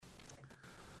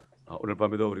오늘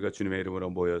밤에도 우리가 주님의 이름으로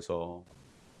모여서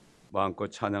마음껏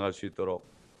찬양할 수 있도록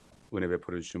은혜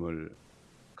베풀어 주심을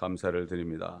감사를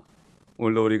드립니다.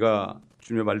 오늘도 우리가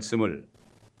주님의 말씀을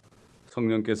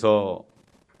성령께서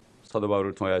사도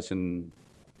바울을 통해 하신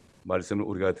말씀을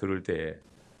우리가 들을 때에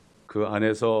그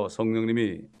안에서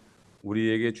성령님이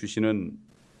우리에게 주시는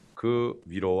그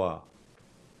위로와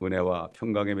은혜와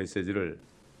평강의 메시지를,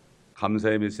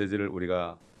 감사의 메시지를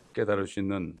우리가 깨달을 수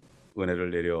있는 은혜를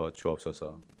내려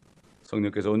주옵소서.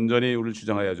 성령께서 온전히 우리를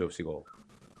주장하여 주옵시고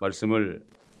말씀을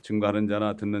증거하는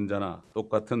자나 듣는 자나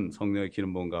똑같은 성령의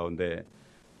기름 부음 가운데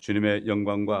주님의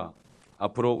영광과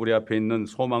앞으로 우리 앞에 있는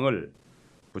소망을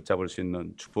붙잡을 수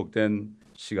있는 축복된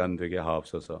시간 되게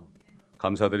하옵소서.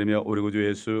 감사드리며 우리 구주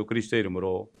예수 그리스도의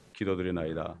이름으로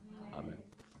기도드리나이다. 아멘.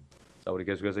 자, 우리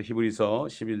계속해서 히브리서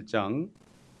 11장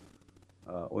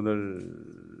오늘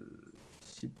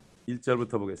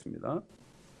 11절부터 보겠습니다.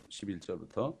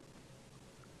 11절부터.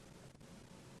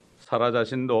 사라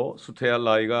자신도 수태할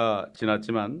나이가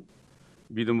지났지만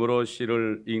믿음으로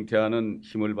씨를 잉태하는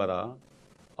힘을 받아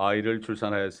아이를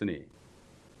출산하였으니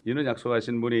이는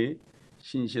약속하신 분이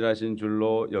신실하신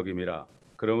줄로 여김이라.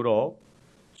 그러므로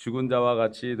죽은 자와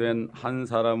같이 된 한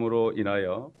사람으로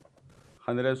인하여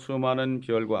하늘의 수많은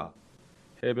별과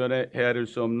해변에 헤아릴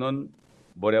수 없는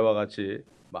모래와 같이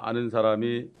많은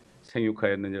사람이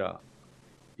생육하였느니라.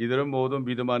 이들은 모두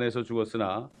믿음 안에서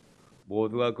죽었으나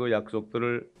모두가 그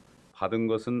약속들을 받은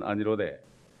것은 아니로되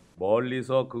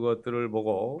멀리서 그것들을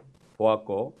보고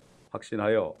보았고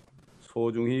확신하여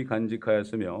소중히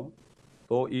간직하였으며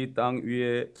또 이 땅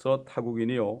위에서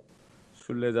타국인이요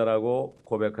순례자라고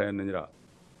고백하였느니라.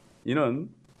 이는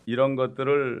이런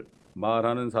것들을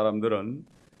말하는 사람들은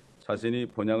자신이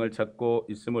본향을 찾고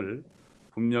있음을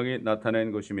분명히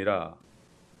나타낸 것임이라.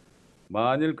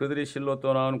 만일 그들이 실로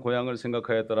떠나온 고향을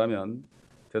생각하였더라면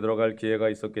되돌아갈 기회가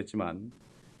있었겠지만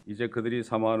이제 그들이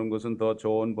사모하는 것은 더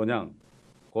좋은 본향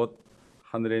곧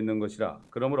하늘에 있는 것이라.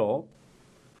 그러므로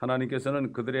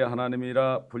하나님께서는 그들의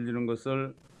하나님이라 불리는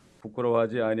것을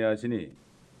부끄러워하지 아니하시니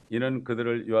이는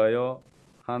그들을 위하여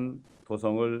한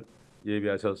도성을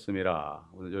예비하셨음이라.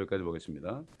 오늘 여기까지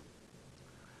보겠습니다.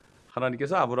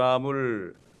 하나님께서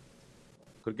아브라함을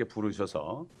그렇게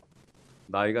부르셔서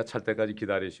나이가 찰 때까지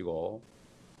기다리시고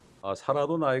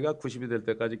사라도 나이가 90이 될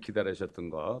때까지 기다리셨던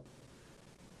것,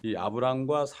 이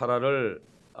아브라함과 사라를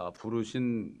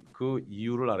부르신 그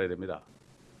이유를 알아야 됩니다.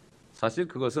 사실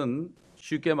그것은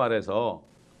쉽게 말해서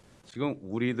지금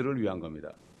우리들을 위한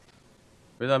겁니다.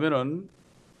 왜냐하면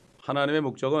하나님의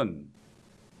목적은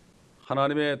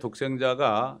하나님의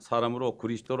독생자가 사람으로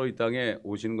그리스도로 이 땅에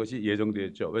오시는 것이 예정되어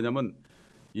있죠. 왜냐하면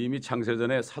이미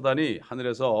창세전에 사단이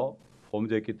하늘에서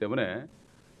범죄했기 때문에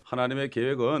하나님의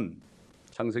계획은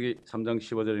창세기 3장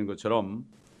 15절인 것처럼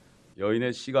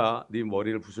여인의 씨가 네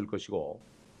머리를 부술 것이고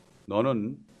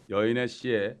너는 여인의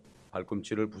씨의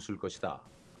발꿈치를 부술 것이다.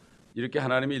 이렇게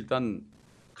하나님이 일단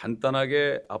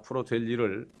간단하게 앞으로 될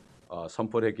일을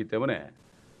선포를 했기 때문에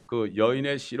그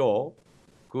여인의 씨로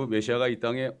그 메시아가 이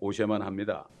땅에 오셔야만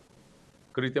합니다.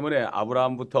 그렇기 때문에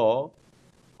아브라함부터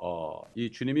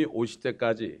이 주님이 오실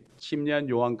때까지 침례한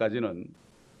요한까지는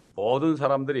모든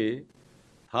사람들이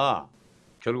다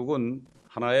결국은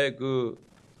하나의 그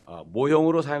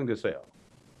모형으로 사용됐어요.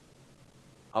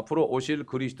 앞으로 오실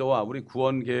그리스도와 우리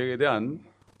구원 계획에 대한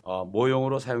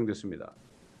모형으로 사용됐습니다.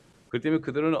 그렇기 때문에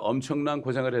그들은 엄청난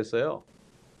고생을 했어요.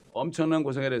 엄청난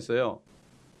고생을 했어요.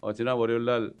 지난 월요일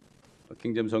날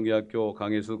킹잼 성기학교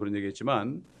강의에서도 그런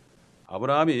얘기했지만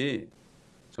아브라함이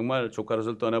정말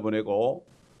조카롯을 떠나보내고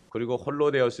그리고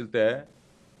홀로 되었을 때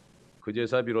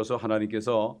그제서 비로소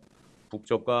하나님께서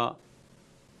북쪽과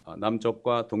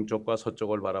남쪽과 동쪽과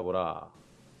서쪽을 바라보라.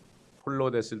 홀로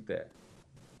됐을 때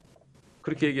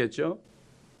그렇게 얘기했죠.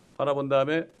 바라본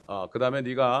다음에 그 다음에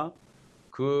네가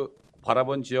그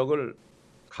바라본 지역을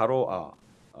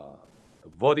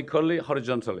vertically,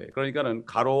 horizontally, 그러니까는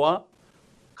가로와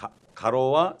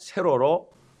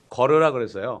세로로 걸으라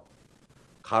그랬어요.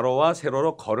 가로와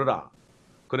세로로 걸으라.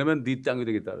 그러면 네 땅이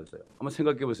되겠다 그랬어요. 한번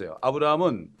생각해 보세요.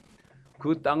 아브라함은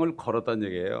그 땅을 걸었다는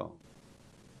얘기예요.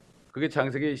 그게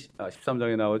창세기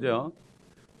 13장에 나오죠.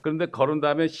 그런데 걸은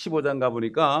다음에 15장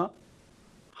가보니까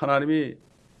하나님이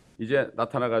이제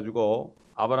나타나가지고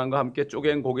아브라함과 함께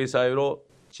쪼갠 고개 사이로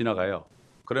지나가요.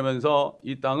 그러면서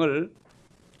이 땅을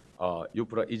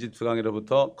이집트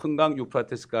강으로부터 큰 강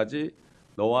유프라테스까지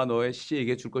너와 너의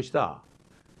씨에게 줄 것이다.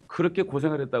 그렇게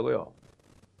고생을 했다고요.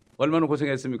 얼마나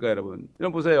고생했습니까, 여러분?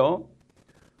 여러분 보세요.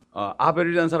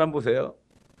 아벨이라는 사람 보세요.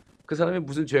 그 사람이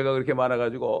무슨 죄가 그렇게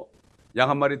많아가지고 양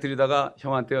한 마리 들이다가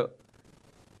형한테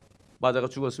맞아가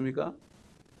죽었습니까?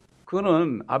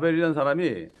 그거는 아벨이라는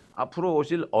사람이 앞으로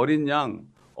오실 어린 양,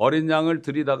 어린 양을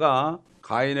드리다가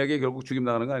가인에게 결국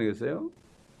죽임당하는 거 아니겠어요?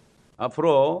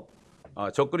 앞으로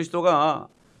적그리스도가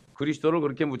그리스도를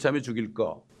그렇게 무참히 죽일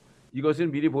거, 이것을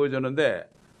미리 보여줬는데,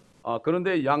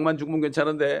 그런데 양만 죽으면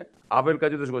괜찮은데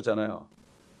아벨까지도 죽었잖아요.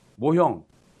 모형,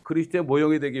 그리스도의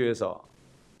모형이 되기 위해서.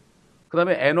 그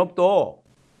다음에 에녹도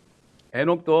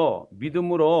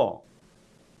믿음으로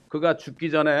그가 죽기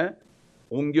전에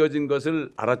옮겨진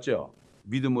것을 알았죠.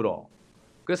 믿음으로.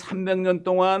 그 300년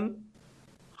동안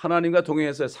하나님과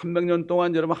동행했어요. 300년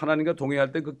동안 여러분 하나님과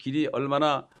동행할 때 그 길이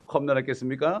얼마나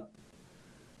험난했겠습니까?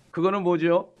 그거는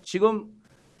뭐죠? 지금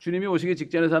주님이 오시기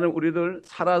직전에 사는 우리들,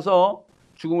 살아서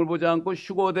죽음을 보지 않고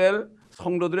휴거될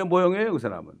성도들의 모형이에요. 그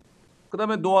사람은. 그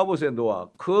다음에 노아 보세요. 노아.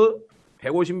 그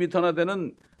 150m나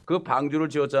되는 그 방주를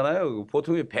지었잖아요.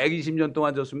 보통 120년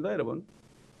동안 지었습니다. 여러분.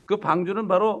 그 방주는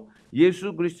바로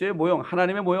예수 그리스도의 모형,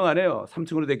 하나님의 모형 아니에요.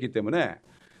 3층으로 됐기 때문에.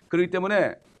 그렇기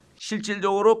때문에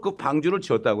실질적으로 그 방주를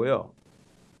지었다고요.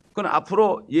 그건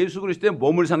앞으로 예수 그리스도의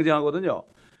몸을 상징하거든요.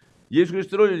 예수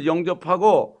그리스도를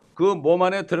영접하고 그 몸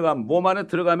안에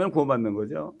들어가면 구원받는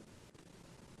거죠.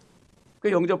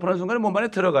 그 영접하는 순간에 몸 안에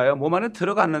들어가요. 몸 안에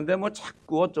들어갔는데 뭐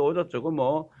자꾸 어쩌고 저쩌고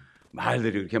뭐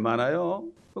말들이 그렇게 많아요.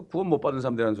 구원 못 받은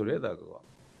사람들이라는 소리예요, 다 그거.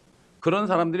 그런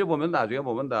사람들이 보면 나중에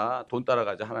보면 다 돈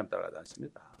따라가지 하나님 따라가지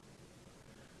않습니다.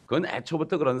 그건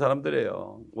애초부터 그런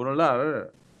사람들이에요. 오늘날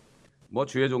뭐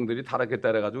주의 종들이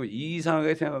타락했다 해가지고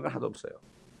이상하게 생각을 하나도 없어요.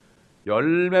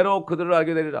 열매로 그들을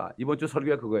알게 되리라. 이번 주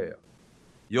설교가 그거예요.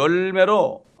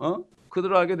 열매로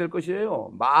그들을 알게 될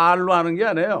것이에요. 말로 하는 게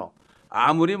아니에요.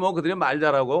 아무리 뭐 그들이 말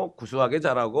잘하고 구수하게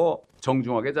잘하고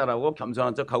정중하게 잘하고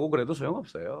겸손한 척하고 그래도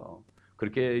소용없어요.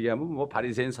 그렇게 얘기하면 뭐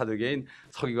바리새인 사두개인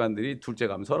서기관들이 둘째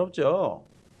가면 서럽죠.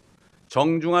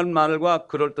 정중한 말과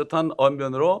그럴듯한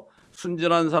언변으로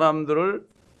순전한 사람들을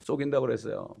속인다고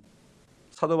그랬어요.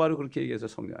 사도 바울이 그렇게 얘기해서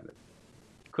성경 안에.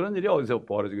 그런 일이 어디서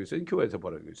벌어지고 있어요? 교회에서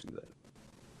벌어지고 있습니다.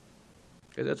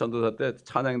 그래서 전도사 때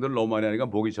찬양들 너무 많이 하니까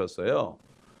목이 쉬었어요.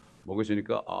 목이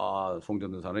쉬니까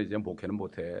송전도사는 이제 목회는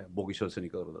못해. 목이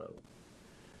쉬었으니까 그러더라고.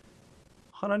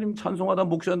 하나님 찬송하다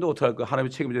목 쉬었는데 어떻게 할까? 하나님이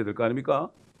책임져야 될 거 아닙니까?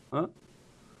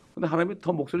 근데 하나님이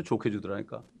더 목소리 좋게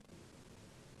해주더라니까.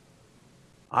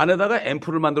 안에다가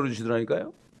앰프를 만들어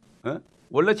주시더라니까요.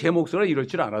 원래 제 목소리가 이럴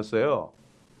줄 알았어요.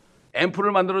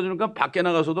 앰프를 만들어 주니까 밖에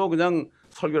나가서도 그냥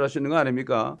설교를 할 수 있는 거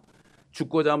아닙니까?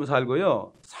 죽고자 하면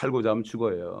살고요, 살고자 하면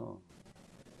죽어요.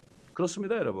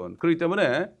 그렇습니다, 여러분. 그렇기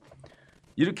때문에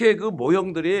이렇게 그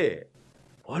모형들이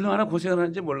얼마나 고생을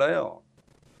하는지 몰라요.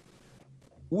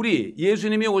 우리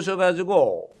예수님이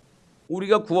오셔가지고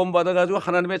우리가 구원받아가지고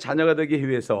하나님의 자녀가 되기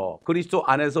위해서 그리스도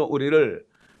안에서 우리를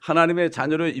하나님의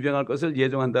자녀로 입양할 것을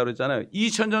예정한다고 그랬잖아요.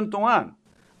 2000년 동안,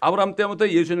 아브라함 때부터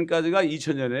예수님까지가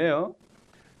 2000년이에요.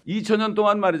 2000년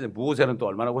동안 말이죠. 모세는 또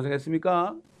얼마나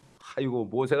고생했습니까? 아이고,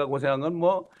 모세가 고생한 건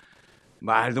뭐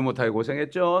말도 못하게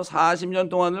고생했죠. 40년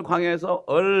동안을 광야에서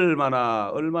얼마나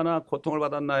고통을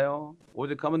받았나요?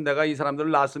 오직 하면 내가 이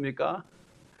사람들을 낳았습니까?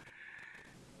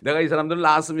 내가 이 사람들을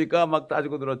낳았습니까? 막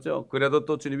따지고 들었죠. 그래도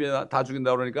또 주님이 다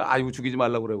죽인다고 그러니까 아이고 죽이지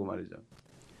말라고 그러고 말이죠.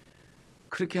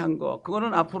 그렇게 한 거,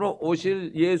 그거는 앞으로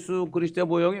오실 예수 그리스도의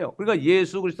모형이에요. 그러니까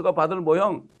예수 그리스도가 받을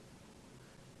모형,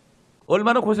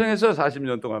 얼마나 고생했어요.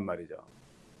 40년 동안 말이죠.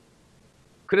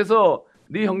 그래서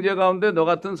네 형제 가운데 너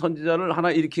같은 선지자를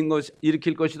하나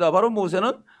일으킬 것이다. 바로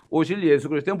모세는 오실 예수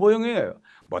그리스도의 모형이에요.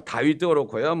 뭐 다윗도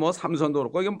그렇고요, 뭐 삼손도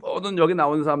그렇고, 이게 모든 여기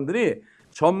나온 사람들이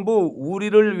전부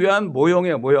우리를 위한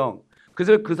모형이에요, 모형.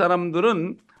 그래서 그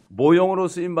사람들은 모형으로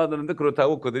쓰임 받았는데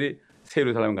그렇다고 그들이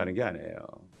예루살렘 가는 게 아니에요.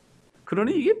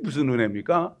 그러니 이게 무슨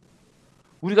은혜입니까?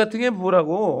 우리 같은 게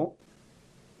뭐라고?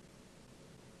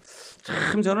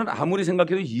 참 저는 아무리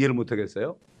생각해도 이해를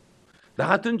못하겠어요. 나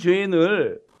같은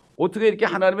죄인을 어떻게 이렇게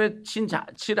하나님의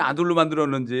친아들로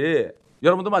만들었는지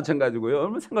여러분도 마찬가지고요.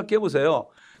 여러분 생각해 보세요.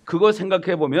 그거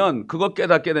생각해 보면, 그거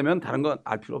깨닫게 되면 다른 건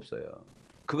알 필요 없어요.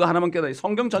 그거 하나만 깨닫기.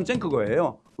 성경 전체는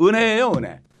그거예요. 은혜예요,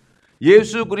 은혜.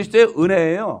 예수 그리스도의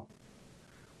은혜예요.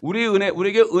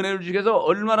 우리에게 은혜를 주기 위해서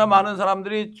얼마나 많은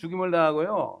사람들이 죽임을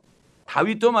당하고요.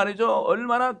 다윗도 말이죠.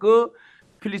 얼마나 그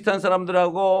필리스탄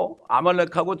사람들하고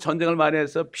아말렉하고 전쟁을 많이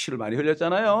해서 피를 많이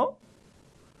흘렸잖아요.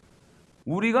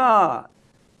 우리가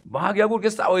마귀하고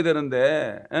그렇게 싸워야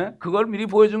되는데 그걸 미리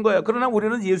보여준 거예요. 그러나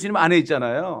우리는 예수님 안에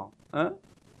있잖아요.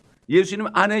 예수님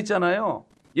안에 있잖아요.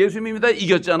 예수님이 다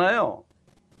이겼잖아요.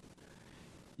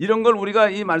 이런 걸 우리가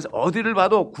이 말씀 어디를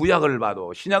봐도, 구약을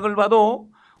봐도 신약을 봐도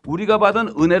우리가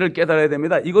받은 은혜를 깨달아야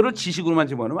됩니다. 이거를 지식으로만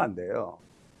집어넣으면 안 돼요.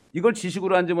 이거를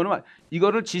지식으로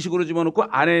집어넣고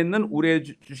안에 있는 우리의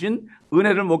주신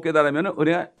은혜를 못 깨달으면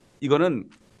이거는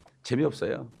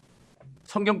재미없어요.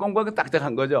 성경 공부가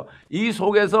딱딱한 거죠. 이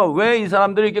속에서 왜 이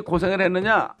사람들이 이렇게 고생을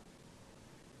했느냐?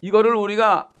 이거를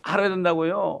우리가 알아야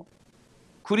된다고요.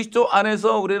 그리스도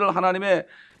안에서 우리를 하나님의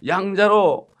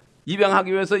양자로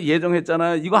입양하기 위해서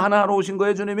예정했잖아요. 이거 하나하러 오신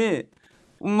거예요, 주님이.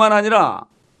 뿐만 아니라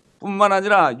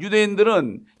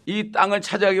유대인들은 이 땅을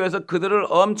차지하기 위해서 그들을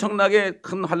엄청나게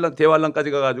큰 환란,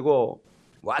 대환란까지 가가지고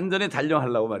완전히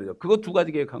단련하려고 말이죠. 그거 두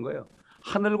가지 계획한 거예요.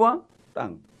 하늘과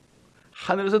땅.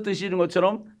 하늘에서 뜻이 이루는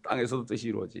것처럼 땅에서도 뜻이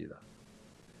이루어지이다.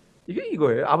 이게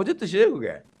이거예요. 아버지 뜻이에요,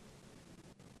 그게.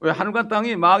 왜 하늘과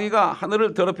땅이 마귀가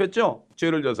하늘을 더럽혔죠?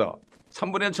 죄를 져서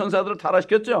 3분의 1 천사들을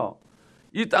타락시켰죠.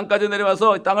 이 땅까지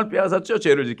내려와서 이 땅을 빼앗았죠.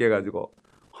 죄를 짓게 해가지고.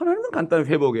 하나님은 간단한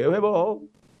회복이에요.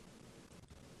 회복.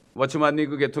 워치만니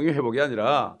그 계통이 회복이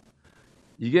아니라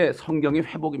이게 성경의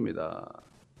회복입니다.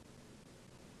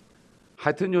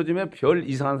 하여튼 요즘에 별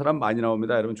이상한 사람 많이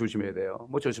나옵니다. 여러분 조심해야 돼요.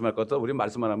 뭐 조심할 것도 우리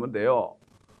말씀만 하면 돼요.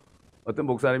 어떤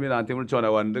목사님이 나한테 오늘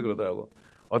전화가 왔는데 그러더라고.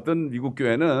 어떤 미국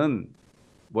교회는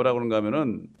뭐라 그런가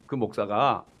하면은 그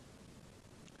목사가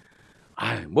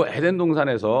뭐 에덴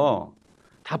동산에서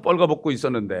다 뻘거벗고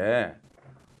있었는데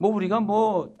뭐 우리가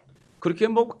뭐 그렇게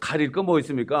뭐 가릴 거 뭐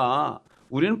있습니까?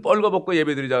 우리는 뻘거벗고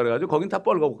예배드리자 그래가지고 거긴 다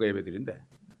뻘거벗고 예배드린대.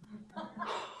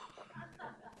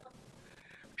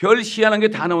 별 희한한 게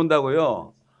다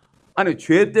나온다고요. 아니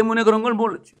죄 때문에 그런 걸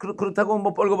뭘 그렇다고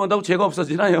뭐 뻘거벗는다고 죄가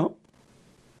없어지나요?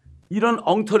 이런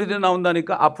엉터리들이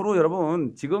나온다니까. 앞으로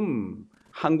여러분 지금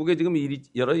한국에 지금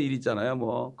여러 일 있잖아요.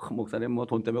 뭐 큰 목사님 뭐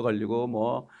돈 때문에 걸리고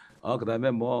뭐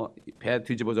그다음에 뭐 배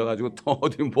뒤집어져 가지고 또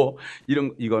어디 뭐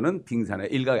이거는 빙산의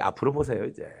일각. 앞으로 보세요.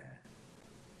 이제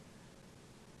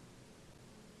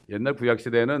옛날 구약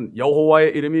시대에는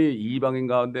여호와의 이름이 이방인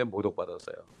가운데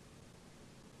모독받았어요.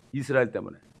 이스라엘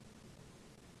때문에.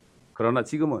 그러나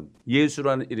지금은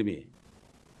예수라는 이름이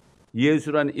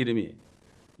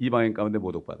이방인 가운데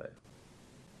모독받아요.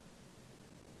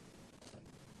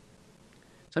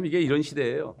 참 이게 이런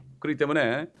시대예요. 그렇기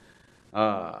때문에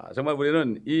정말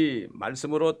우리는 이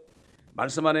말씀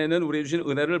안에 있는 우리에게 주신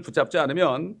은혜를 붙잡지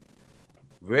않으면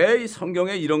왜 이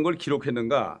성경에 이런 걸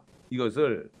기록했는가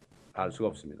이것을 알 수가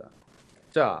없습니다.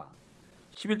 자,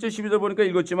 11절 12절 보니까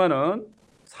읽었지만은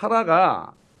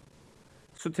사라가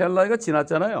수텔라이가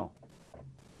지났잖아요.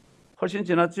 훨씬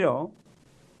지났죠.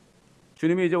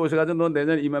 주님이 이제 오셔가지고 너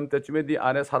내년 이맘때쯤에 네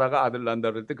아내 사라가 아들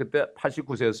난다 그럴 때 그때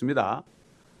 89세였습니다.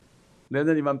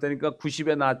 내년 이맘때니까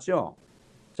 90에 낳았죠.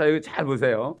 자, 여기 잘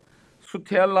보세요.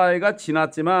 수텔라이가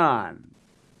지났지만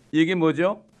이게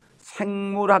뭐죠?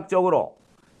 생물학적으로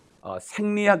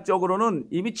생리학적으로는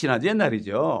이미 지나지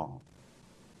옛날이죠.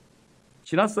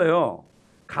 지났어요.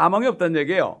 가망이 없다는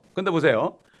얘기예요. 근데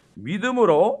보세요.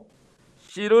 믿음으로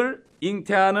씨를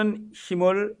잉태하는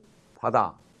힘을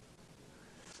받아.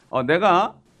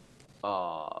 내가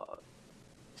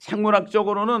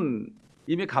생물학적으로는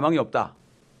이미 가망이 없다.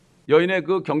 여인의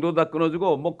그 경도 다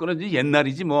끊어주고 뭐 끊어지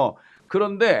옛날이지 뭐.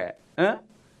 그런데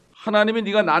하나님이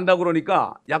네가 난다고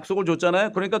그러니까 약속을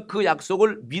줬잖아요. 그러니까 그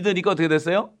약속을 믿으니까 어떻게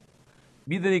됐어요?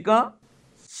 믿으니까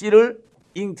씨를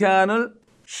잉태하는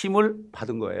힘을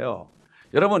받은 거예요.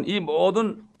 여러분 이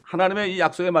모든 하나님의 이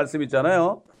약속의 말씀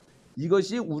있잖아요.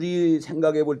 이것이 우리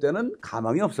생각해 볼 때는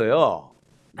가망이 없어요.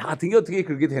 나 같은 게 어떻게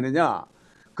그렇게 되느냐.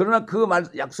 그러나 그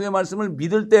약속의 말씀을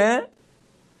믿을 때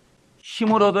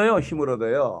힘을 얻어요. 힘을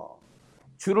얻어요.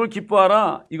 주를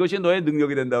기뻐하라. 이것이 너의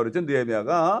능력이 된다고 그랬죠.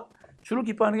 느헤미야가. 주를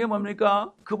기뻐하는 게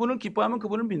뭡니까? 그분을 기뻐하면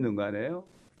그분을 믿는 거 아니에요.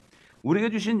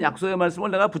 우리에게 주신 약속의 말씀을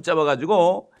내가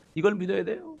붙잡아가지고 이걸 믿어야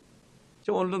돼요.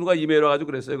 오늘도 누가 이메일 와가지고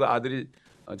그랬어요. 그 아들이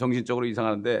정신적으로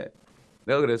이상하는데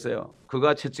내가 그랬어요.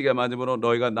 그가 채찍에 맞음으로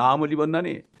너희가 나음을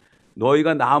입었나니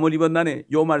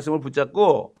요 말씀을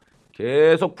붙잡고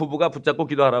계속 부부가 붙잡고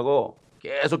기도하라고.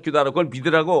 계속 기도하라고. 그걸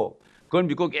믿으라고. 그걸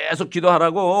믿고 계속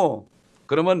기도하라고.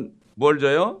 그러면 뭘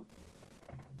줘요?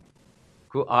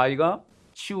 그 아이가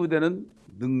치유되는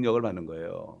능력을 받는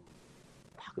거예요.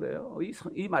 다 그래요.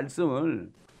 이 말씀을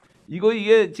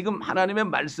이게 지금 하나님의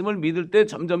말씀을 믿을 때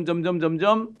점점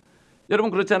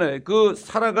여러분 그렇잖아요. 그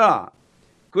사라가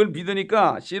그걸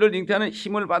믿으니까 씨를 잉태하는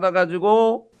힘을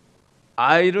받아가지고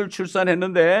아이를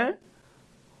출산했는데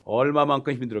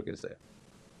얼마만큼 힘이 들었겠어요?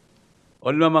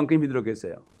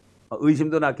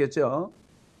 의심도 났겠죠.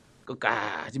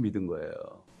 끝까지 믿은 거예요.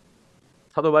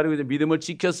 사도 바울이 이제 믿음을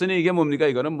지켰으니 이게 뭡니까?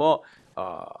 이거는 뭐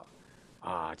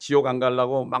지옥 안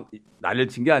가려고 막 난리를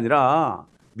친 게 아니라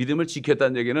믿음을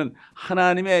지켰다는 얘기는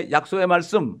하나님의 약속의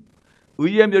말씀,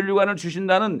 의의 면류관을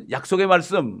주신다는 약속의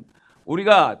말씀,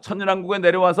 우리가 천년왕국에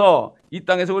내려와서 이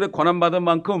땅에서 우리 고난받은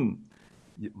만큼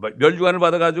면류관을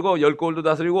받아가지고 10고을도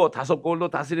다스리고 5고을도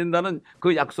다스린다는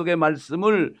그 약속의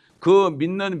말씀을 그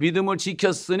믿는 믿음을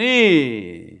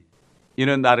지켰으니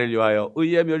이는 나를 위하여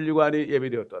의의 면류관이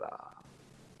예비되었더라.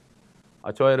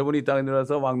 저와 여러분이 이 땅에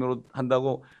내려와서 왕노릇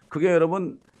한다고 그게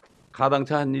여러분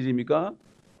가당차 한 일입니까?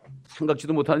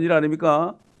 생각지도 못하는 일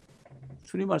아닙니까?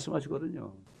 주님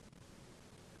말씀하시거든요.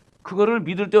 그거를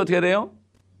믿을 때 어떻게 돼요?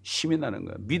 힘이 나는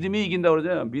거예요. 믿음이 이긴다고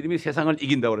그러잖아요. 믿음이 세상을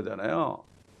이긴다고 그러잖아요.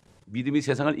 믿음이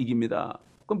세상을 이깁니다.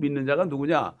 그럼 믿는 자가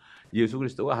누구냐? 예수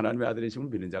그리스도가 하나님의 아들이심을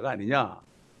믿는 자가 아니냐?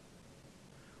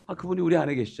 그분이 우리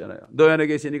안에 계시잖아요. 너희 안에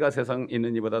계시니까 세상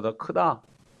있는 이보다 더 크다.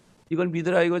 이걸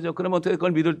믿으라 이거죠. 그러면 어떻게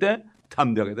그걸 믿을 때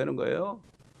담대하게 되는 거예요.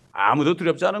 아무도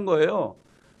두렵지 않은 거예요.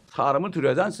 사람을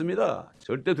두려워하지 않습니다.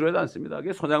 절대 두려워하지 않습니다.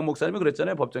 그게 손양 목사님이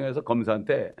그랬잖아요. 법정에서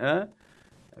검사한테.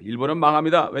 일본은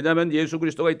망합니다. 왜냐하면 예수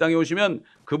그리스도가 이 땅에 오시면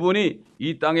그분이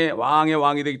이 땅의 왕의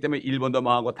왕이 되기 때문에 일본도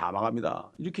망하고 다 망합니다.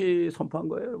 이렇게 선포한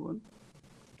거예요, 여러분.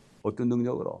 어떤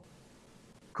능력으로?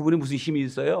 그분이 무슨 힘이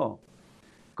있어요?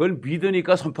 그걸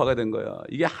믿으니까 선포가 된 거야.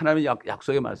 이게 하나님의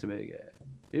약속의 말씀이에요. 이게.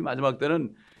 이 마지막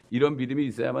때는 이런 믿음이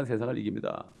있어야만 세상을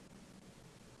이깁니다.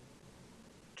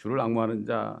 주를 앙모하는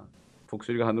자,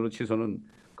 독수리가 하늘로 치솟는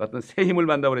같은 새 힘을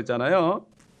받는다고 그랬잖아요.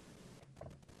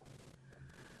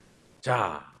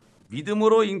 자,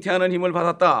 믿음으로 잉태하는 힘을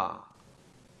받았다.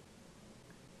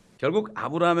 결국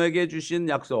아브라함에게 주신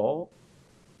약속,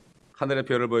 하늘의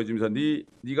별을 보여주면서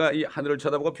네가 이 하늘을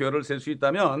쳐다보고 별을 셀 수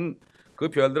있다면 그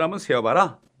별들 한번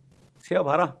세어봐라.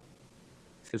 세어봐라.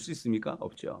 셀 수 있습니까?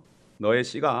 없죠. 너의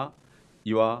씨가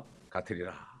이와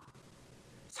같으리라.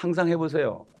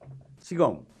 상상해보세요.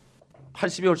 지금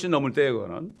 80이 훨씬 넘을 때예요.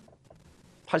 그거는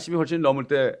 80이 훨씬 넘을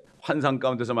때 환상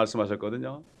가운데서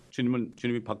말씀하셨거든요.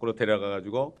 주님이 밖으로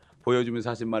데려가가지고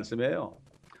보여주면서 하신 말씀이에요.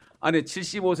 아니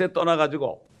 75세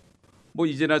떠나가지고 뭐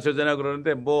이제나 저제나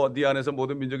그러는데 뭐 네 안에서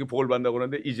모든 민족이 복을 받는다고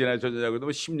그러는데 이제나 저제나 그래도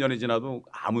뭐 10년이 지나도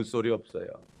아무 소리 없어요.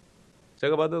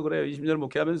 제가 봐도 그래요. 20년을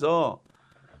목회하면서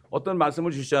어떤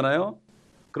말씀을 주시잖아요.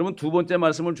 그러면 두 번째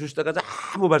말씀을 주실 때까지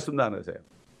아무 말씀도 안 하세요.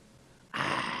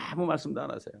 아무 말씀도 안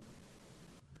하세요.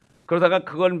 그러다가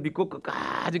그걸 믿고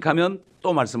끝까지 가면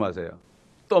또 말씀하세요.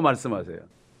 또 말씀하세요.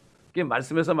 그게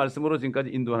말씀에서 말씀으로 지금까지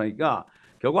인도하니까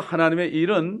결국 하나님의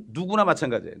일은 누구나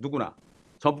마찬가지예요. 누구나.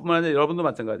 저뿐만 아니라 여러분도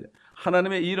마찬가지예요.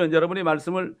 하나님의 일은 여러분이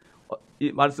말씀을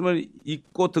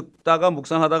읽고 듣다가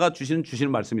묵상하다가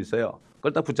주시는 말씀이 있어요.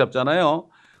 그걸 딱 붙잡잖아요.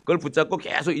 그걸 붙잡고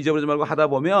계속 잊어버리지 말고 하다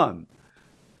보면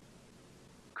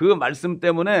그 말씀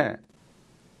때문에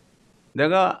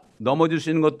내가 넘어질 수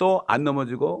있는 것도 안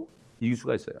넘어지고 이길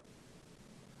수가 있어요.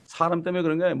 사람 때문에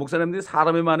그런 거예요. 목사님들이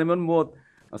사람이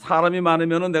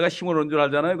많으면 내가 힘을 얻는 줄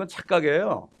알잖아요. 그건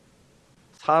착각이에요.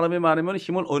 사람이 많으면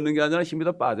힘을 얻는 게 아니라 힘이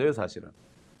더 빠져요, 사실은.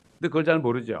 근데 그걸 잘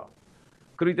모르죠.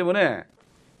 그렇기 때문에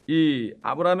이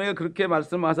아브라함에게 그렇게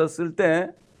말씀하셨을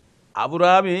때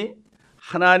아브라함이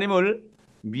하나님을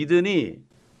믿으니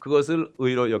그것을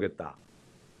의로 여겼다.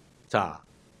 자,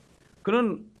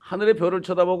 그는 하늘의 별을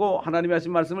쳐다보고 하나님이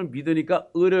하신 말씀을 믿으니까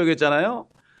의로 여겼잖아요.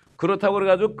 그렇다고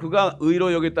그래가지고 그가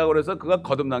의로 여겼다고 그래서 그가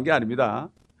거듭난 게 아닙니다.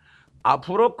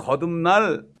 앞으로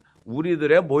거듭날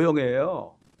우리들의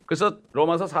모형이에요. 그래서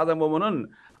로마서 4장 보면은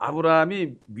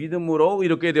아브라함이 믿음으로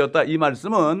이렇게 되었다. 이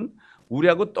말씀은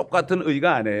우리하고 똑같은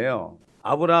의가 아니에요.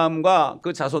 아브라함과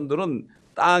그 자손들은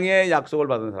땅의 약속을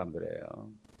받은 사람들이에요.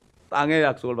 땅의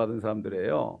약속을 받은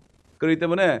사람들이에요. 그렇기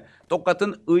때문에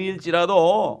똑같은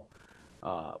의일지라도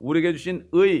우리에게 주신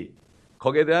의,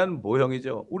 거기에 대한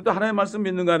모형이죠. 우리도 하나님의 말씀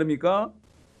믿는 거 아닙니까?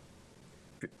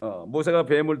 모세가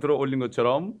뱀을 들어 올린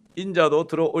것처럼 인자도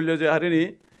들어 올려져야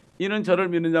하리니 이는 저를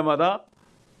믿는 자마다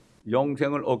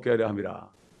영생을 얻게 하려 함이라.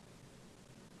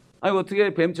 아니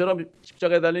어떻게 뱀처럼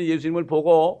십자가에 달린 예수님을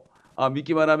보고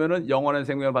믿기만 하면은 영원한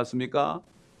생명을 받습니까?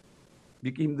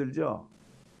 믿기 힘들죠.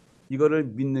 이거를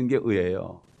믿는 게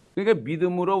의예요. 그러니까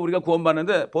믿음으로 우리가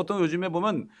구원받는데 보통 요즘에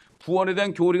보면 구원에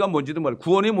대한 교리가 뭔지도 몰라요.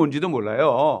 구원이 뭔지도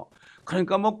몰라요.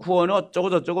 그러니까 뭐 구원은 어쩌고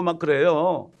저쩌고 막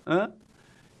그래요. 에?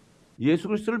 예수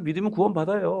그리스도를 믿으면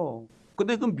구원받아요.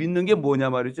 근데 그 믿는 게 뭐냐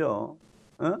말이죠.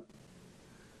 에?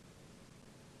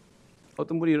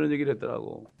 어떤 분이 이런 얘기를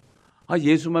했더라고.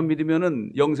 예수만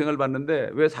믿으면은 영생을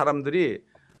받는데 왜 사람들이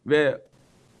왜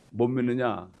못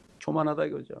믿느냐? 교만하다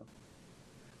이거죠.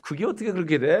 그게 어떻게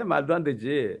그렇게 돼? 말도 안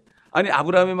되지. 아니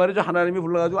아브라함이 말이죠. 하나님이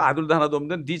불러가지고 아들도 하나도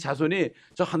없는데 네 자손이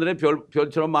저 하늘의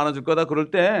별처럼 많아질 거다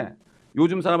그럴 때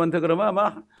요즘 사람한테 그러면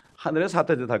아마 하늘에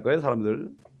사태짓 할 거예요 사람들.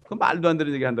 그 말도 안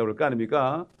되는 얘기 한다고 그럴 거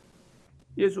아닙니까?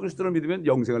 예수 그리스도를 믿으면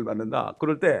영생을 받는다.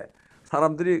 그럴 때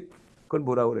사람들이 그걸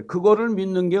뭐라고 그래? 그거를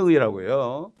믿는 게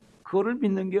의라고요. 그거를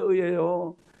믿는 게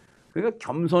의예요. 그러니까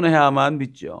겸손해야만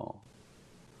믿죠.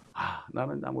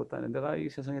 나는 아무것도 아닌데 내가 이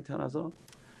세상에 태어나서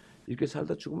이렇게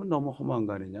살다 죽으면 너무 허무한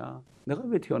거 아니냐. 내가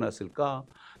왜 태어났을까?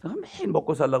 내가 매일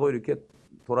먹고 살라고 이렇게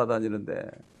돌아다니는데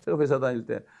제가 회사 다닐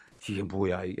때 이게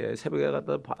뭐야 이게 새벽에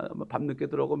갔다 밤늦게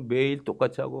들어오고 매일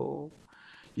똑같이 하고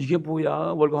이게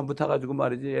뭐야? 월급 한 푼 타가지고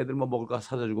말이지. 애들 뭐 먹을 거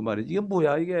사다 주고 말이지. 이게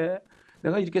뭐야 이게?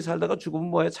 내가 이렇게 살다가 죽으면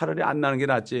뭐해? 차라리 안 나는 게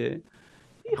낫지.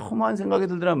 이 험한 생각이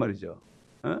들더란 말이죠.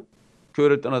 어?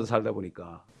 교회를 떠나서 살다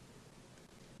보니까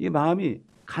이 마음이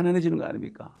가난해지는 거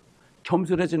아닙니까?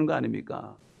 겸손해지는 거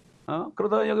아닙니까?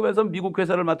 그러다가 여기 와서 미국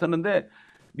회사를 맡았는데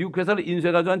미국 회사를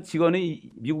인수해가지고 한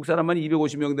직원이 미국 사람만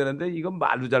 250명 되는데 이건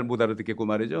말도 잘 못 알아듣겠고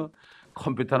말이죠.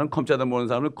 컴퓨터는 컴퓨터 모르는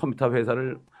사람을 컴퓨터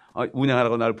회사를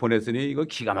운영하라고 날 보냈으니 이거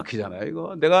기가 막히잖아요.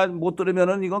 이거 내가 못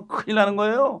들으면은 이건 큰일 나는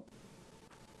거예요.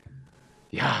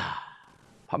 야,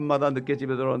 밤마다 늦게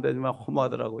집에 들어오는데 정말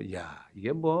허무하더라고. 야,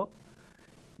 이게 뭐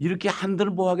이렇게 한들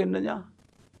뭐 하겠느냐?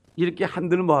 이렇게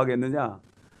한들 뭐 하겠느냐?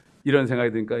 이런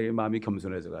생각이 드니까 마음이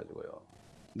겸손해져 가지고요.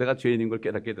 내가 죄인인 걸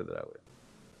깨닫게 되더라고요.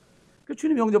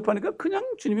 주님 영접하니까 그냥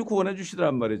주님이 구원해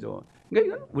주시더란 말이죠.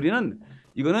 그러니까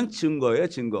이거는 증거예요,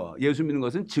 증거. 예수 믿는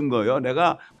것은 증거예요.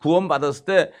 내가 구원받았을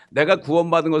때 내가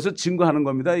구원받은 것을 증거하는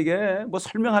겁니다. 이게 뭐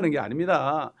설명하는 게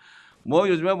아닙니다. 뭐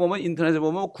요즘에 보면 인터넷에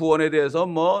보면 구원에 대해서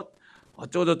뭐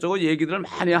어쩌고저쩌고 얘기들을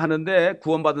많이 하는데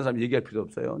구원받은 사람 얘기할 필요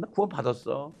없어요. 나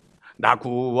구원받았어. 나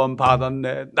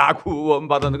구원받았네. 나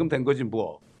구원받았네. 그럼 된 거지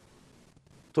뭐.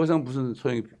 더 이상 무슨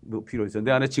소용이 필요 있어요.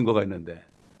 내 안에 증거가 있는데.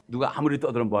 누가 아무리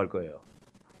떠들면 뭐 할 거예요.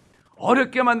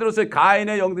 어렵게 만들었어요.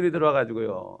 가인의 영들이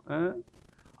들어와가지고요. 에?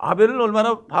 아벨을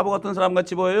얼마나 바보 같은 사람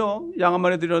같이 보여요. 양 한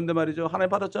마리 드렸는데 말이죠. 하나님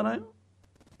받았잖아요.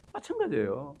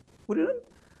 마찬가지예요. 우리는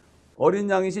어린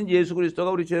양이신 예수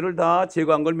그리스도가 우리 죄를 다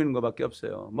제거한 걸 믿는 것밖에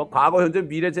없어요. 뭐 과거, 현재,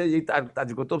 미래 죄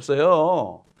따질 것도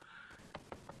없어요.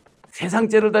 세상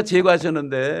죄를 다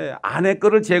제거하셨는데 아내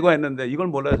거를 제거했는데 이걸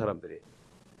몰라요 사람들이.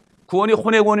 구원이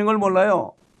혼의 구원인 걸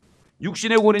몰라요.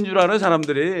 육신의 구원인 줄 알아요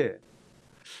사람들이.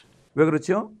 왜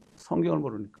그렇죠? 성경을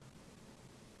모르니까.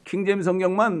 킹제임스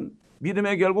성경만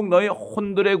믿음의 결국 너희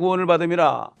혼들의 구원을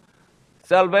받음이라.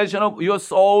 Salvation of your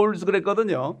souls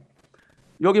그랬거든요.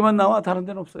 여기만 나와 다른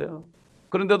데는 없어요.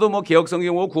 그런데도 뭐 개혁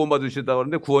성경 보고 구원받으셨다고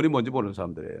하는데 구원이 뭔지 모르는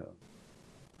사람들이에요.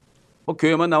 뭐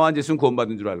교회만 나와 앉아있으면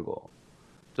구원받은 줄 알고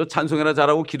저 찬송이나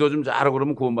잘하고 기도 좀 잘하고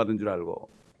그러면 구원받은 줄 알고.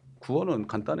 구원은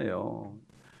간단해요.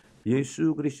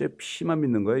 예수 그리스도의 피만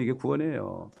믿는 거예요. 이게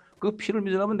구원이에요. 그 피를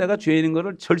믿으려면 내가 죄인인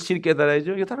거를 절실히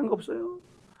깨달아야죠. 이게 다른 거 없어요.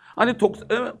 아니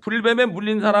불뱀에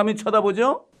물린 사람이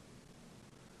쳐다보죠?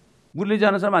 물리지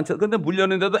않은 사람 안 쳐다. 근데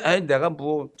물렸는데도 에이 내가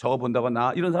뭐 저거 본다고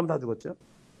나 이런 사람 다 죽었죠.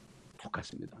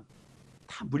 똑같습니다.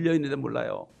 다 물려 있는데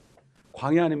몰라요.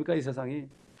 광야 아닙니까 이 세상이.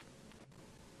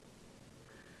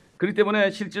 그렇기 때문에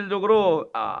실질적으로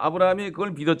아브라함이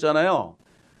그걸 믿었잖아요.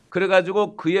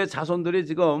 그래가지고 그의 자손들이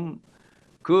지금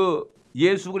그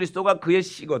예수 그리스도가 그의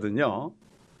씨거든요.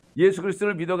 예수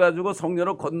그리스도를 믿어가지고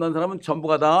성령으로 건넌 사람은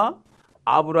전부가 다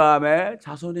아브라함의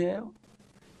자손이에요.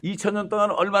 2000년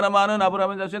동안 얼마나 많은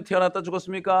아브라함의 자손이 태어났다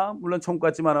죽었습니까? 물론 천국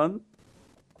같지만은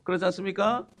그렇지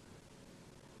않습니까?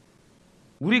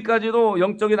 우리까지도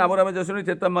영적인 아브라함의 자손이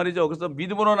됐단 말이죠. 그래서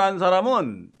믿음으로 난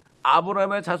사람은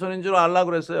아브라함의 자손인 줄 알라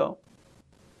그랬어요.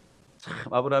 참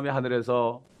아브라함이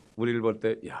하늘에서 우리를 볼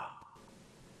때 야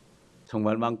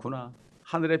정말 많구나.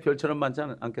 하늘의 별처럼 많지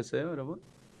않겠어요 여러분?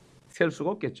 셀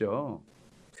수가 없겠죠.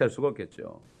 셀 수가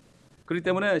없겠죠. 그렇기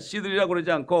때문에 씨들이라고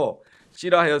그러지 않고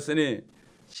씨라 하였으니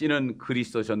씨는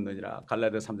그리스도셨느니라.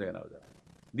 갈라디아 3장에 나오잖아요.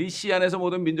 네 씨 안에서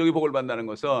모든 민족이 복을 받는다는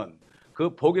것은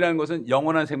그 복이라는 것은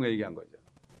영원한 생명을 얘기한 거죠.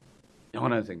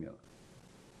 영원한 생명.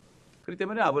 그렇기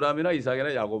때문에 아브라함이나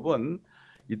이삭이나 야곱은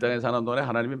이 땅에 사는 동안에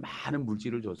하나님이 많은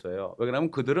물질을 줬어요.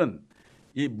 왜냐하면 그들은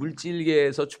이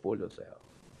물질계에서 축복을 줬어요.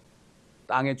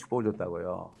 땅에 축복을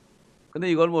줬다고요. 근데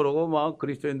이걸 모르고 막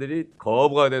그리스도인들이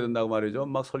거부가 돼야 된다고 말이죠.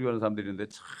 막 설교하는 사람들이 있는데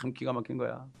참 기가 막힌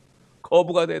거야.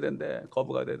 거부가 돼야 된대.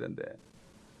 거부가 돼야 된대.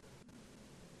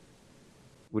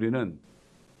 우리는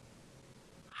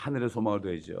하늘의 소망을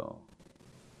둬야죠.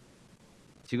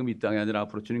 지금 이 땅이 아니라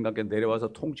앞으로 주님과 함께 내려와서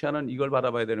통치하는 이걸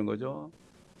바라봐야 되는 거죠.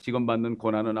 지금 받는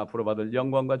고난은 앞으로 받을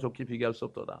영광과 좋게 비교할 수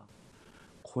없도다.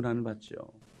 고난을 받죠.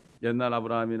 옛날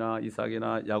아브라함이나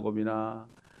이삭이나 야곱이나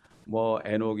뭐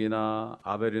에녹이나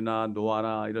아벨이나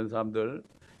노아나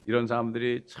이런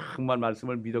사람들이 정말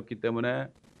말씀을 믿었기 때문에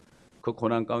그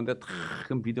고난 가운데 다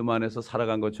그 믿음 안에서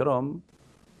살아간 것처럼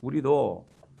우리도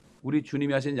우리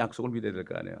주님이 하신 약속을 믿어야 될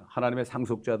거 아니에요. 하나님의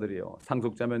상속자들이요.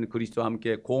 상속자면 그리스도와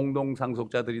함께 공동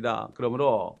상속자들이다.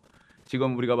 그러므로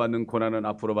지금 우리가 받는 고난은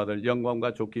앞으로 받을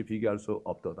영광과 좋게 비교할 수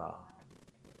없도다.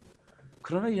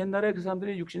 그러나 옛날에 그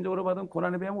사람들이 육신적으로 받은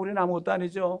고난에 비하면 우리는 아무것도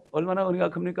아니죠. 얼마나 은혜가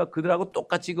큽니까? 그들하고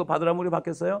똑같이 그 받으라면 우리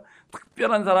받겠어요?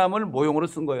 특별한 사람을 모형으로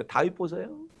쓴 거예요. 다윗 보세요.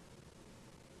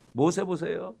 모세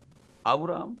보세요.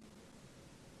 아브라함,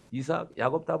 이삭,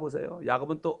 야곱 다 보세요.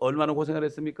 야곱은 또 얼마나 고생을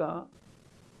했습니까?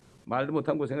 말도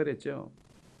못한 고생을 했죠.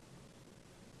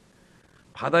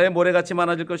 바다의 모래같이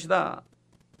많아질 것이다.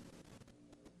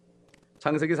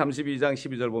 창세기 32장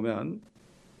 12절 보면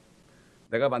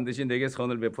내가 반드시 네게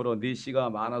선을 베풀어 네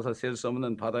씨가 많아서 셀 수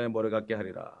없는 바다의 모래 같게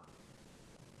하리라.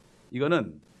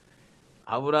 이거는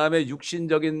아브라함의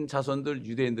육신적인 자손들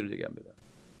유대인들을 얘기합니다.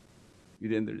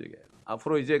 유대인들을 얘기해요.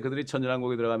 앞으로 이제 그들이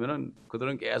천연왕국에 들어가면은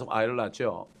그들은 계속 아이를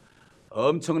낳죠.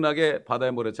 엄청나게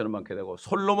바다의 모래처럼 많게 되고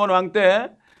솔로몬 왕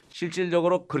때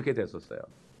실질적으로 그렇게 됐었어요.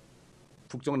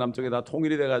 북쪽 남쪽에 다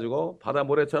통일이 돼가지고 바다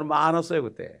모래처럼 많았어요.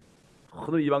 그때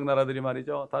모든 이방 나라들이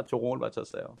말이죠 다 조공을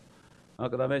바쳤어요.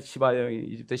 그 다음에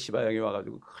이집트 시바형이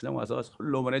와가지고 그냥 와서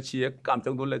솔로몬의 지혜에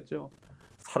깜짝 놀랐죠.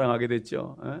 사랑하게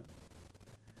됐죠.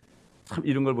 참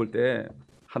이런 걸 볼 때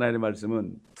하나님의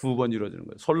말씀은 두 번 이루어지는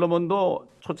거예요. 솔로몬도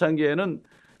초창기에는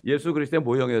예수 그리스도의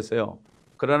모형이었어요.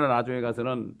 그러나 나중에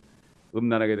가서는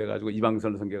음란하게 돼가지고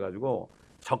이방선을 섬겨가지고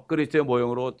적 그리스도의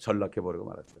모형으로 전락해버리고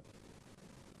말았죠.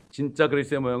 진짜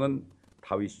그리스도의 모형은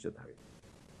다윗이죠. 다윗.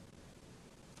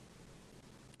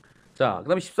 자, 그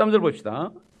다음에 13절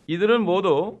봅시다. 이들은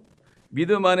모두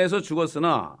믿음 안에서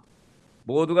죽었으나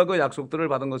모두가 그 약속들을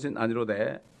받은 것은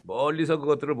아니로되 멀리서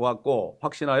그것들을 보았고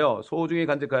확신하여 소중히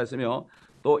간직하였으며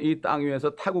또 이 땅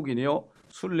위에서 타국인이요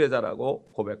순례자라고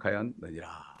고백하였느니라.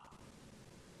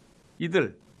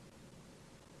 이들,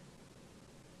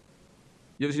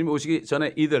 예수님 오시기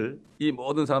전에 이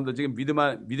모든 사람들, 지금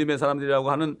믿음의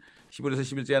사람들이라고 하는 히브리서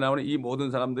 11장에 나오는 이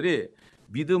모든 사람들이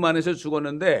믿음 안에서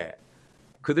죽었는데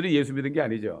그들이 예수 믿은 게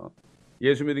아니죠.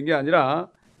 예수 믿은 게 아니라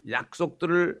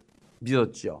약속들을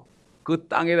믿었죠. 그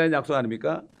땅에 대한 약속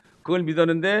아닙니까? 그걸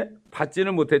믿었는데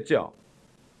받지는 못했죠.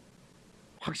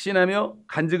 확신하며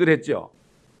간직을 했죠.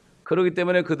 그렇기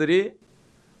때문에 그들이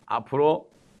앞으로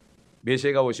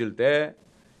메시아가 오실 때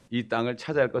이 땅을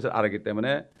차지할 것을 알았기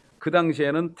때문에 그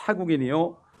당시에는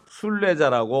타국인이요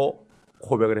순례자라고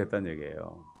고백을 했다는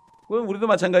얘기예요. 그건 우리도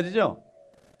마찬가지죠.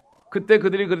 그때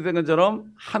그들이 그랬던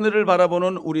것처럼 하늘을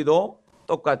바라보는 우리도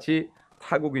똑같이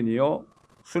타국인이요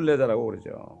순례자라고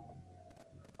그러죠.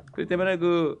 그렇기 때문에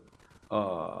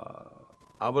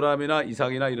아브라함이나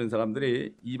이삭이나 이런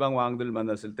사람들이 이방 왕들을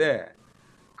만났을 때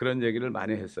그런 얘기를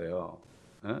많이 했어요.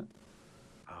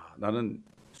 나는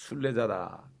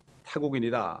순례자다,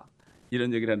 타국인이다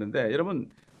이런 얘기를 했는데 여러분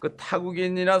그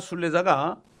타국인이나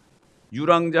순례자가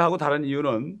유랑자하고 다른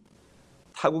이유는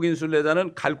타국인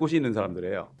순례자는 갈 곳이 있는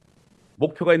사람들이에요.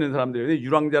 목표가 있는 사람들이에요.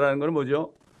 유랑자라는 건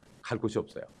뭐죠? 갈 곳이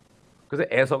없어요. 그래서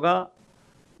에서가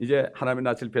이제 하나님의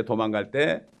낯을 피해 도망갈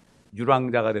때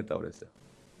유랑자가 됐다고 그랬어요.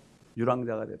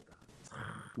 유랑자가 됐다.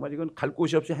 정말 이건 갈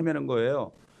곳이 없이 헤매는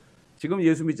거예요. 지금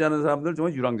예수 믿지 않는 사람들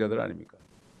정말 유랑자들 아닙니까?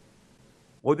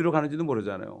 어디로 가는지도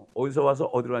모르잖아요. 어디서 와서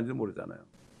어디로 가는지도 모르잖아요.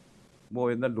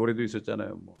 뭐 옛날 노래도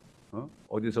있었잖아요.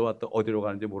 어디서 왔다 어디로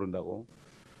가는지 모른다고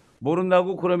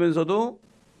그러면서도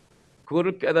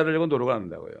그거를 깨달으려고 노력을 안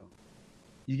한다고요.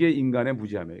 이게 인간의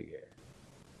무지함이에요. 이게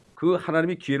그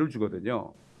하나님이 기회를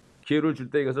주거든요. 기회를 줄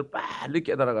때 이것을 빨리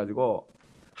깨달아가지고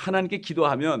하나님께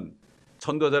기도하면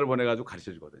전도자를 보내가지고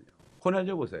가르쳐 주거든요.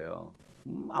 혼혈려 보세요.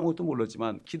 아무것도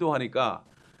몰랐지만 기도하니까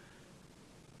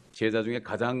제자 중에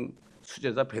가장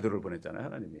수제자 베드로를 보냈잖아요.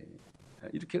 하나님이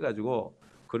이렇게 해가지고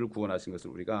그를 구원하신 것을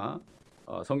우리가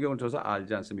성경을 통해서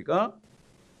알지 않습니까?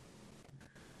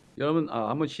 여러분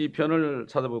한번 시편을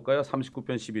찾아볼까요?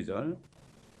 39편 12절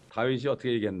다윗이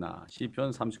어떻게 얘기했나?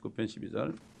 시편 39편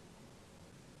 12절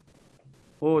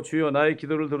오 주여 나의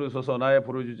기도를 들으소서 나의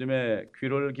부르짖음에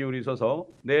귀를 기울이소서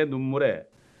내 눈물에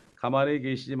가만히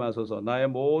계시지 마소서 나의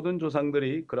모든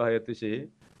조상들이 그러하였듯이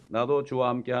나도 주와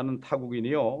함께하는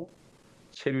타국인이요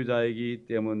체류자이기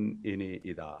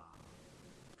때문이니이다.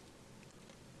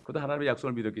 그도 하나님의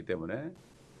약속을 믿었기 때문에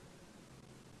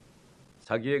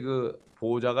자기의 그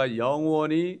보호자가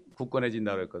영원히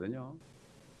굳건해진다고 했거든요.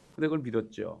 근데 그걸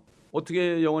믿었죠.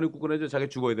 어떻게 영원히 굳건해져? 자기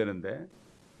죽어야 되는데.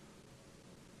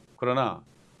 그러나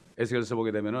에스겔서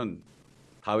보게 되면은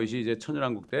다윗이 이제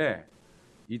천연왕국 때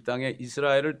이 땅에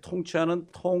이스라엘을 통치하는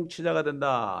통치자가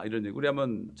된다 이런 얘기. 우리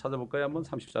한번 찾아볼까요? 한번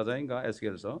 34장인가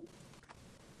에스겔서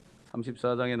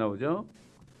 34장에 나오죠.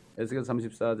 에스겔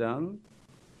 34장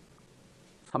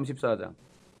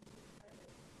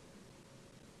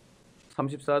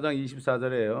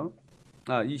 24절이에요.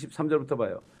 23절부터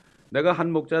봐요. 내가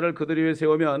한 목자를 그들 위에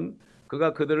세우면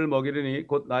그가 그들을 먹이리니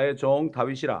곧 나의 종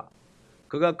다윗이라.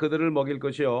 그가 그들을 먹일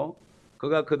것이요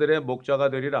그가 그들의 목자가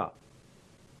되리라.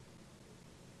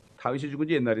 다윗이 죽은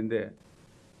지 옛날인데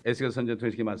에스겔 선지자 통해서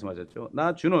이렇게 말씀하셨죠.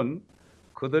 나 주는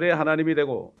그들의 하나님이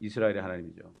되고 이스라엘의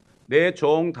하나님이죠. 내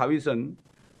종 다윗은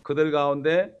그들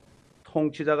가운데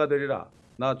통치자가 되리라.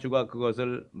 나 주가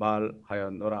그것을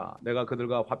말하였노라. 내가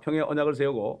그들과 화평의 언약을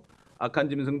세우고 악한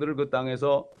짐승들을 그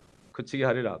땅에서 그치게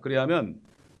하리라. 그리하면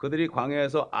그들이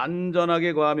광야에서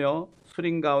안전하게 거하며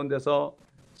수린 가운데서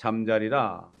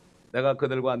잠자리라. 내가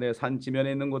그들과 내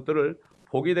산지면에 있는 곳들을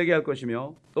복이 되게 할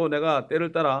것이며 또 내가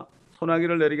때를 따라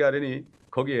소나기를 내리게 하리니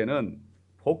거기에는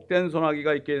복된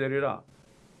소나기가 있게 되리라.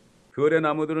 그을의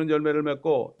나무들은 열매를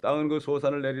맺고 땅은 그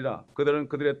소산을 내리라. 그들은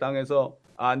그들의 땅에서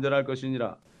안전할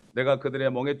것이니라. 내가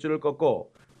그들의 멍에줄을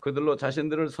꺾고 그들로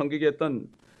자신들을 섬기게 했던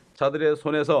자들의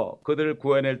손에서 그들을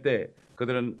구해낼 때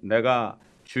그들은 내가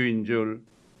주인 줄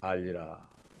알리라.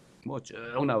 뭐 쭉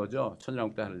나오죠.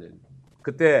 천년왕국 때 할 일.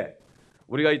 그때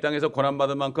우리가 이 땅에서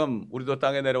고난받은 만큼 우리도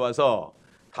땅에 내려와서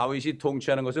다윗이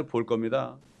통치하는 것을 볼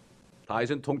겁니다.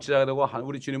 다윗은 통치자가 되고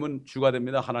우리 주님은 주가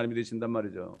됩니다. 하나님이 되신단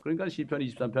말이죠. 그러니까 시편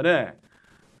 23편에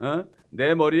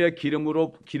내 머리에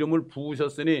기름을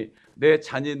부으셨으니 내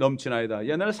잔이 넘치나이다.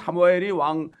 옛날 사무엘이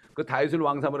그 다윗을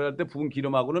왕 삼으러 갈 때 부은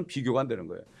기름하고는 비교가 안 되는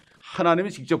거예요. 하나님이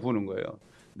직접 부는 거예요.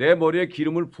 내 머리에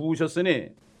기름을 부으셨으니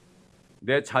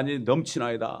내 잔이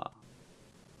넘치나이다.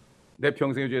 내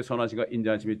평생의 주의 선하심과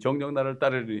인자하심이 정녕 나를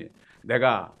따르리니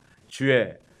내가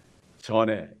주의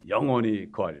전에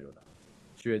영원히 거하리로다.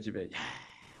 주의 집에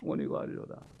영원히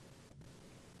거하리로다.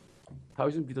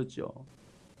 다윗은 믿었죠.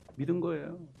 믿은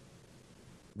거예요.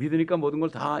 믿으니까 모든 걸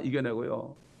다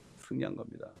이겨내고요. 승리한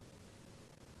겁니다.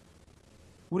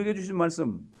 우리에게 주신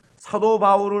말씀, 사도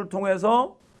바울을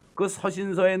통해서 그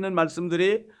서신서에 있는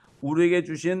말씀들이 우리에게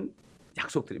주신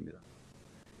약속들입니다.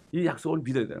 이 약속을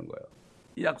믿어야 되는 거예요.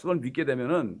 이 약속을 믿게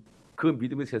되면은 그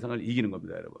믿음이 세상을 이기는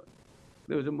겁니다, 여러분.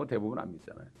 근데 요즘 뭐 대부분 안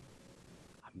믿잖아요.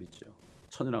 안 믿죠.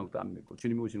 천연왕국도 안 믿고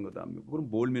주님이 오시는 것도 안 믿고 그럼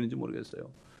뭘 믿는지 모르겠어요.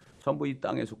 전부 이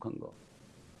땅에 속한 거.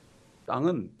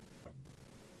 땅은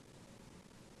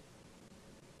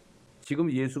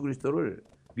지금 예수 그리스도를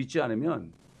믿지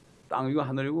않으면 땅이고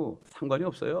하늘이고 상관이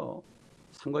없어요.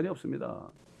 상관이 없습니다.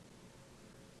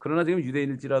 그러나 지금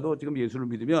유대인일지라도 지금 예수를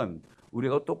믿으면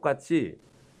우리가 똑같이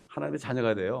하나님의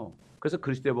자녀가 돼요. 그래서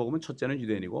그리스도의 복음은 첫째는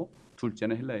유대인이고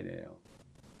둘째는 헬라인이에요.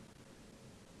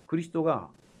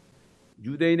 그리스도가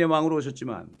유대인의 왕으로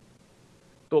오셨지만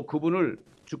또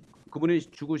그분이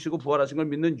죽으시고 부활하신 걸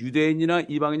믿는 유대인이나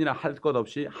이방인이나 할 것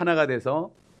없이 하나가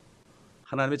돼서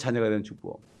하나님의 자녀가 되는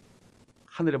축복.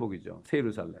 하늘의 복이죠. 새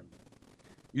예루살렘.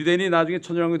 유대인이 나중에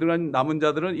천년왕국에 들어간 남은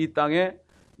자들은 이 땅에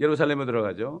예루살렘에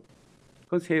들어가죠.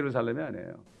 그건 새 예루살렘이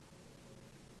아니에요.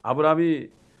 아브라함이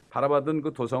바라봤던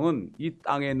그 도성은 이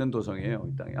땅에 있는 도성이에요.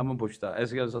 이 땅에. 한번 봅시다.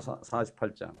 에스겔서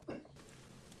 48장.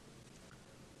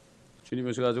 주님이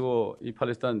오셔가지고 이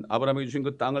팔레스타인 아브라함에게 주신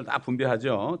그 땅을 다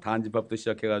분배하죠. 단집합부터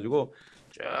시작해가지고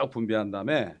쭉 분배한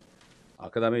다음에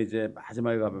그 다음에 이제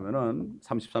마지막에 가보면은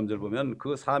 33절 보면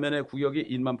그 사면의 구역이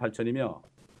 18,000이며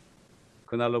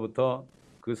그날로부터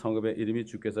그 성읍의 이름이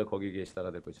주께서 거기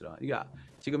계시다가 될 것이라. 이게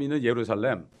지금 있는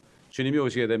예루살렘 주님이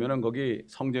오시게 되면은 거기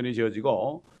성전이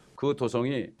지어지고 그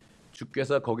도성이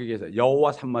주께서 거기 계세요.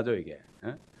 여호와 삼마죠 이게.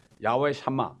 야훼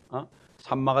샴마,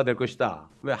 삼마가 될 것이다.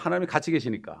 왜? 하나님이 같이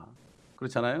계시니까.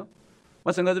 그렇잖아요.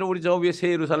 마찬가지로 우리 저 위에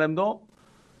새 예루살렘도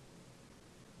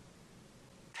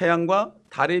태양과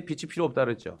달의 빛이 필요 없다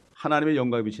그랬죠. 하나님의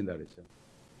영광이 비친다 그랬죠.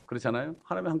 그렇잖아요.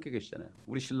 하나님이 함께 계시잖아요.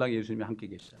 우리 신랑 예수님이 함께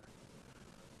계시잖아요.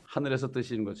 하늘에서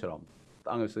뜻이는 것처럼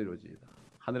땅에서 이루어지이다.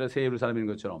 하늘의 새 예루살렘인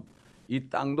것처럼 이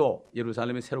땅도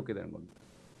예루살렘이 새롭게 되는 겁니다.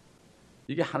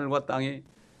 이게 하늘과 땅이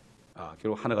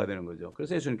결국 하나가 되는 거죠.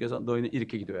 그래서 예수님께서 너희는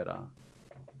이렇게 기도해라.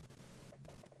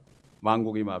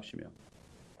 왕국이 임하옵시며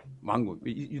왕국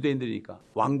유대인들이니까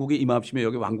왕국이 임하옵시며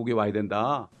여기 왕국이 와야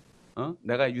된다.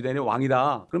 내가 유대인의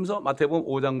왕이다. 그러면서 마태복음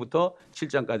 5장부터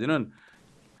 7장까지는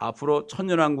앞으로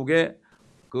천년왕국의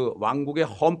그 왕국의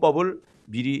헌법을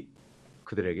미리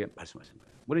그들에게 말씀하신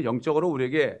거예요. 물론 영적으로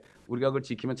우리가 그걸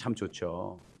지키면 참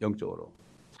좋죠. 영적으로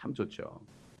참 좋죠.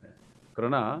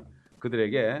 그러나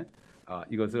그들에게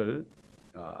이것을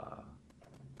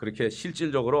그렇게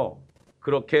실질적으로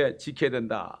그렇게 지켜야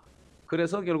된다.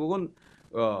 그래서 결국은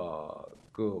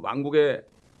그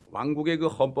왕국의 그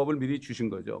헌법을 미리 주신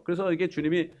거죠. 그래서 이게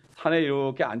주님이 산에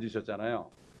이렇게 앉으셨잖아요.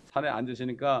 산에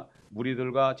앉으시니까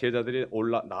무리들과 제자들이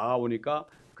나오니까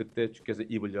그때 주께서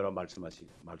입을 열어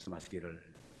말씀하시기를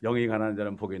영이 가난한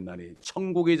자는 복이 있나니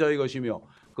천국이 저희 것이며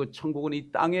그 천국은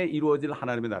이 땅에 이루어질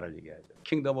하나님의 나라를 얘기하죠.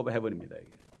 킹덤 오브 헤븐입니다. 이게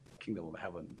킹덤 오브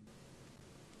헤븐.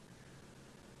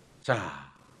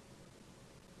 자,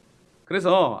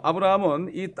 그래서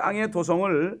아브라함은 이 땅의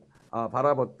도성을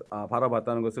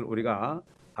바라봤다는 것을 우리가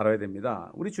알아야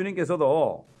됩니다. 우리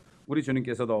주님께서도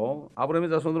아브라함의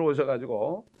자손으로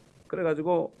오셔가지고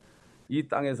그래가지고 이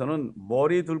땅에서는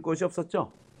머리 둘 곳이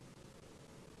없었죠.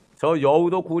 저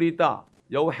여우도 굴이 있다.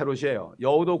 여우 헤롯이에요.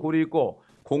 여우도 굴이 있고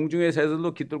공중의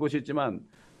새들도 깃들 곳이 있지만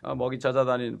먹이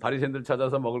찾아다니는 바리새인들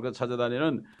찾아서 먹을 것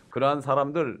찾아다니는 그러한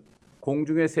사람들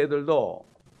공중의 새들도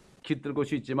깃들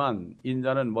곳이 있지만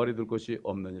인자는 머리 들 곳이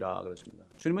없느니라 그렇습니다.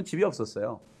 주님은 집이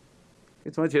없었어요.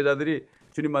 정말 제자들이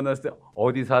주님 만났을 때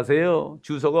어디 사세요?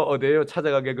 주소가 어디예요?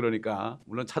 찾아가게 그러니까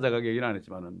물론 찾아가게 얘기는 안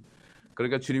했지만은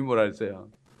그러니까 주님이 뭐라 했어요?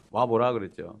 와보라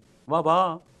그랬죠.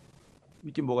 와봐.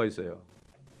 있긴 뭐가 있어요.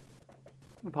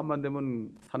 밤만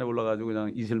되면 산에 올라가지고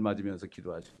그냥 이슬 맞으면서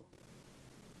기도하시고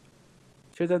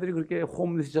제자들이 그렇게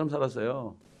홈리스처럼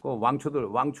살았어요. 그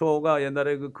왕초가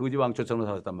옛날에 그 거지 왕초처럼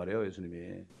살았단 말이에요.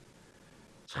 예수님이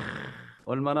참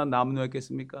얼마나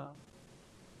남루했겠습니까?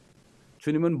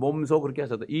 주님은 몸소 그렇게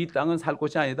하셨다. 이 땅은 살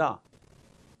곳이 아니다.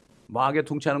 마귀에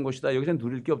통치하는 곳이다. 여기서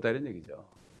누릴 게 없다 이런 얘기죠.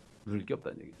 누릴 게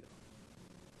없다는 얘기죠.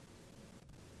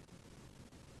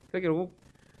 그러니까 결국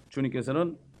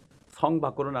주님께서는 성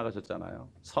밖으로 나가셨잖아요.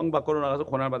 성 밖으로 나가서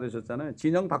고난을 받으셨잖아요.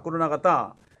 진영 밖으로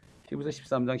나갔다. 히브리서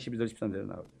 13장 12절 13절에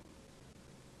나오죠.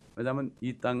 왜냐하면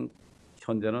이 땅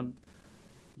현재는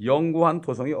영구한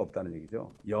도성이 없다는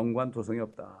얘기죠. 영구한 도성이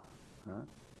없다.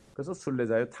 그래서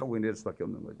순례자의 타국인이 될 수밖에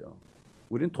없는 거죠.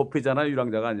 우리는 도피자나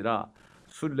유랑자가 아니라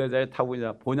순례자의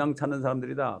타국이자 본향 찾는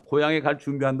사람들이다. 고향에 갈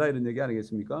준비한다 이런 얘기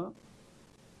아니겠습니까?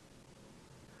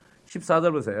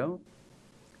 14절 보세요.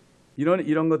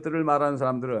 이런 것들을 말하는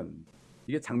사람들은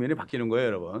이게 장면이 바뀌는 거예요,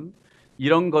 여러분.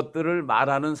 이런 것들을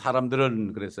말하는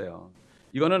사람들은 그랬어요.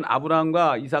 이거는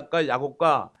아브라함과 이삭과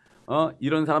야곱과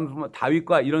이런 사람,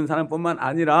 다윗과 이런 사람뿐만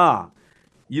아니라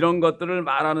이런 것들을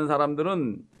말하는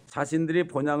사람들은 자신들이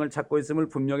본향을 찾고 있음을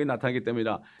분명히 나타내기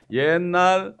때문이다.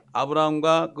 옛날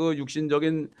아브라함과 그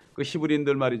육신적인 그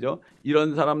히브리인들 말이죠.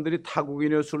 이런 사람들이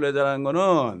타국인의 순례자라는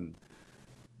거는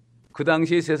그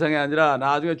당시 세상이 아니라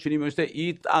나중에 주님이 오실 때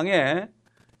이 땅에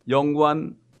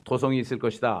영구한 도성이 있을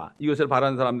것이다. 이것을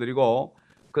바라는 사람들이고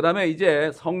그 다음에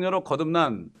이제 성녀로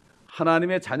거듭난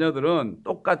하나님의 자녀들은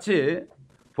똑같이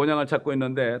본향을 찾고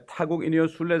있는데 타국인이요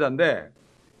순례자인데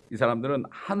이 사람들은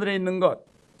하늘에 있는 것.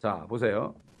 자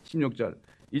보세요. 16절.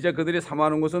 이제 그들이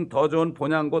사모하는 곳은 더 좋은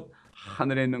본향 곧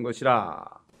하늘에 있는 것이라.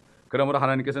 그러므로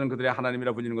하나님께서는 그들의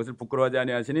하나님이라 불리는 것을 부끄러워하지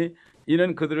아니하시니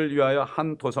이는 그들을 위하여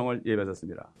한 도성을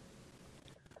예비하셨습니다.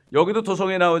 여기도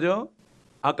도성에 나오죠.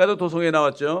 아까도 도성에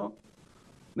나왔죠.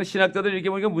 근데 신학자들 이렇게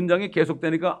보니까 문장이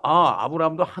계속되니까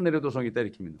아브라함도 하늘의 도성이 있다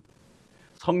이렇게 믿는 거예요.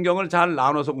 성경을 잘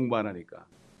나눠서 공부 안 하니까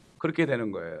그렇게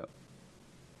되는 거예요.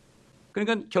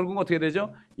 그러니까 결국 어떻게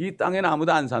되죠? 이 땅에는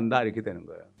아무도 안 산다 이렇게 되는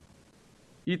거예요.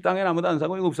 이 땅에는 아무도 안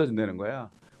사고 이거 없어진다는 거야.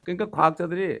 그러니까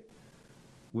과학자들이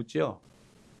묻죠.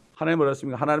 하나님 뭐라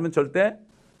했습니까? 하나님은 절대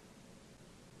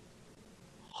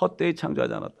헛되이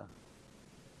창조하지 않았다.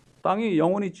 땅이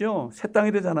영원히 있죠. 새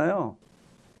땅이 되잖아요.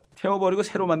 태워버리고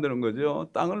새로 만드는 거죠.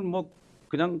 땅을 뭐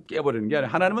그냥 깨버리는 게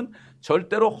아니라 하나님은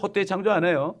절대로 헛되이 창조 안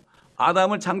해요.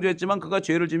 아담을 창조했지만 그가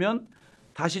죄를 지면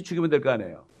다시 죽이면 될 거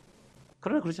아니에요.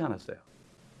 그러나 그렇지 않았어요.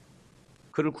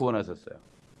 그를 구원하셨어요.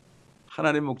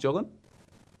 하나님의 목적은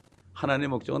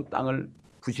땅을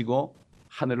부시고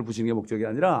하늘을 부시는 게 목적이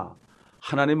아니라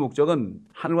하나님의 목적은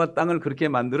하늘과 땅을 그렇게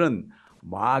만드는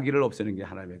마귀를 없애는 게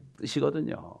하나님의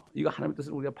뜻이거든요. 이거 하나님의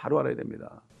뜻을 우리가 바로 알아야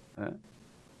됩니다. 그러니까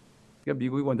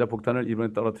미국이 원자폭탄을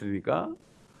일본에 떨어뜨리니까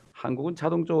한국은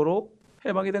자동적으로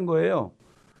해방이 된 거예요.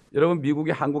 여러분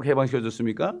미국이 한국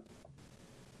해방시켜줬습니까?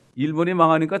 일본이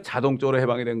망하니까 자동적으로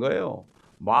해방이 된 거예요.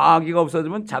 마귀가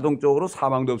없어지면 자동적으로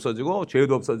사망도 없어지고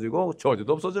죄도 없어지고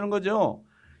저주도 없어지는 거죠.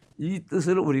 이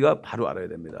뜻을 우리가 바로 알아야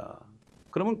됩니다.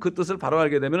 그러면 그 뜻을 바로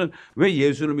알게 되면 왜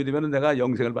예수를 믿으면 내가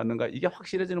영생을 받는가 이게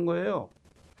확실해지는 거예요.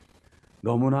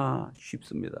 너무나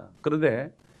쉽습니다.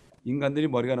 그런데 인간들이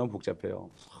머리가 너무 복잡해요.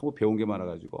 너무 배운 게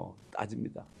많아가지고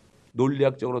따집니다.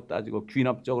 논리학적으로 따지고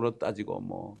귀납적으로 따지고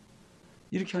뭐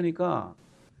이렇게 하니까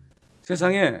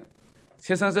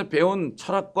세상에서 배운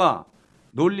철학과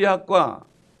논리학과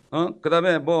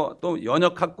그다음에 뭐 또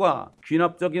연역학과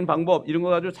귀납적인 방법 이런 거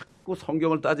가지고 자꾸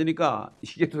성경을 따지니까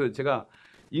이게 도대체가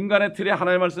인간의 틀에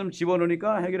하나님의 말씀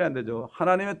집어넣으니까 해결이 안 되죠.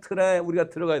 하나님의 틀에 우리가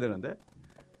들어가야 되는데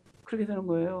그렇게 되는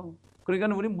거예요.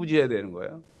 그러니까 우리는 무지해야 되는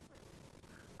거예요.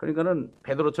 그러니까는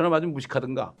베드로처럼 아주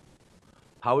무식하든가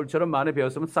바울처럼 많이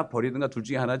배웠으면 싹 버리든가 둘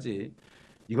중에 하나지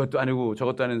이것도 아니고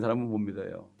저것도 아닌 사람은 못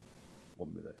믿어요. 못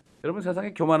믿어요. 여러분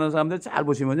세상에 교만한 사람들 잘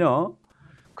보시면요.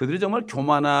 그들이 정말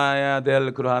교만해야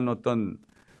될 그러한 어떤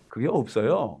그게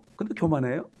없어요. 근데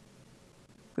교만해요.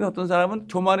 근데 어떤 사람은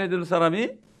교만해질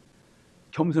사람이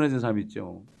겸손해진 사람이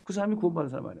있죠. 그 사람이 구원받는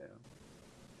사람 아니에요.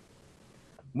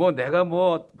 뭐 내가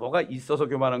뭐가 있어서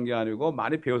교만한 게 아니고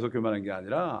많이 배워서 교만한 게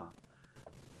아니라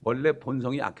원래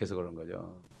본성이 약해서 그런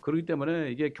거죠. 그렇기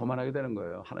때문에 이게 교만하게 되는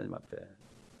거예요. 하나님 앞에.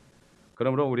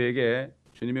 그러므로 우리에게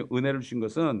주님이 은혜를 주신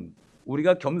것은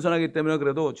우리가 겸손하기 때문에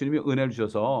그래도 주님이 은혜를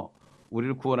주셔서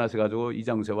우리를 구원하셔가지고 이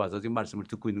장소에 와서 지금 말씀을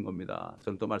듣고 있는 겁니다.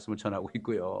 저는 또 말씀을 전하고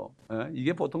있고요.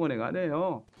 이게 보통 은혜가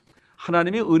아니에요.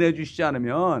 하나님이 은혜 주시지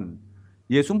않으면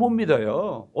예수 못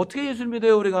믿어요. 어떻게 예수를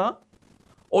믿어요 우리가?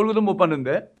 얼굴도 못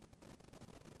봤는데.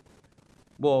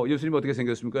 뭐 예수님 어떻게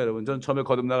생겼습니까 여러분? 전 처음에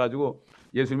거듭나가지고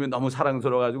예수님이 너무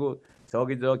사랑스러워가지고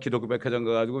저기 저 기독교 백화점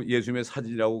가가지고 예수님의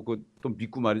사진이라고 또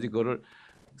믿고 말이지, 그거를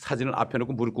사진을 앞에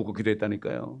놓고 무릎 꿇고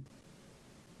기도했다니까요.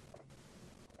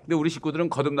 근데 우리 식구들은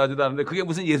거듭나지도 않는데 그게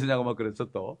무슨 예수냐고 막 그랬어.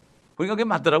 또 보니까 그게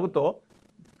맞더라고. 또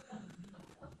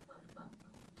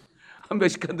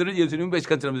멕시칸들은 예수님은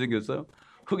멕시칸처럼 생겼어요.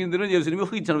 흑인들은 예수님이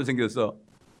흑인처럼 생겼어.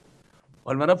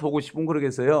 얼마나 보고 싶으면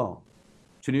그러겠어요.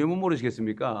 주님은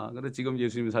모르시겠습니까? 그런데 지금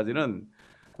예수님 사진은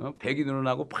백이 눈은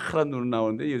나고 파란 눈은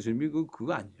나오는데 예수님이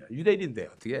그거 아니에요. 유대인인데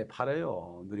어떻게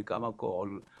파래요? 눈이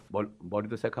까맣고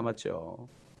머리도 새카맣죠.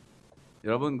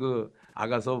 여러분 그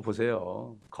아가서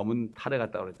보세요. 검은 탈에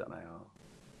갔다 그랬잖아요.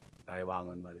 나의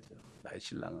왕은 말이죠. 나의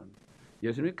신랑은.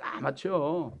 예수님이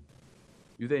까맣죠.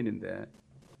 유대인인데.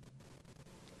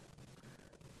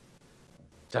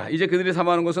 자, 이제 그들이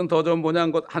삼하는 것은 더 좋은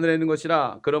본향 곧 하늘에 있는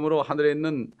것이라. 그러므로 하늘에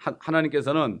있는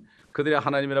하나님께서는 그들의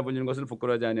하나님이라 불리는 것을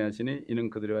부끄러워하지 아니하시니 이는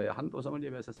그들이 위하여 한 도성을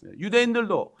예비하셨습니다.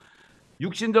 유대인들도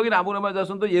육신적인 아브라함의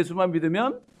자손도 예수만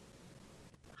믿으면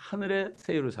하늘의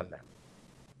새 예루살렘.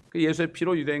 그 예수의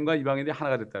피로 유대인과 이방인이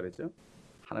하나가 됐다 그랬죠.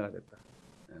 하나가 됐다.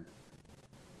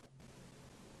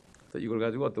 그래서 이걸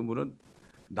가지고 어떤 분은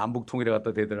남북 통일에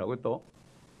갖다 대더라고요. 또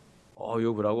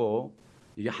이거 보라고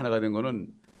이게 하나가 된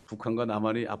거는 북한과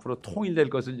남한이 앞으로 통일될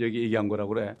것을 얘기한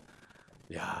거라고 그래.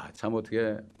 야, 참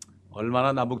어떻게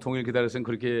얼마나 남북 통일 기다렸으면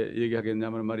그렇게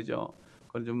얘기하겠냐면 말이죠.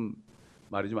 그건 좀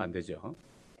말이 좀 안 되죠.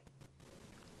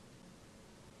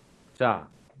 자,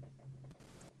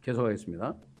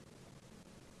 계속하겠습니다.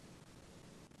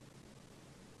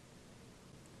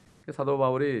 사도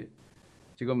바울이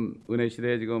지금 은혜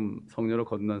시대에 지금 성령으로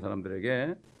거듭난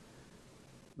사람들에게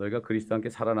너희가 그리스도와 함께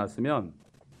살아났으면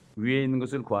위에 있는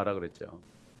것을 구하라 그랬죠.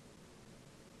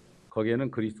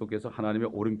 거기에는 그리스도께서 하나님의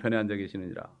오른편에 앉아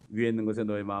계시느니라. 위에 있는 것에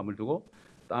너의 마음을 두고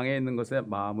땅에 있는 것에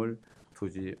마음을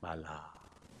두지 말라.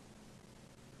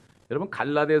 여러분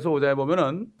갈라디아서 5장에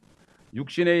보면은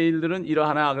육신의 일들은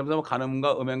이러하나, 그러면서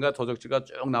간음과 음행과 도적질과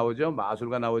쭉 나오죠.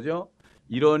 마술과 나오죠.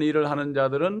 이런 일을 하는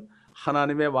자들은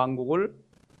하나님의 왕국을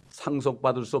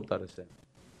상속받을 수 없다 그랬어요.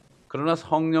 그러나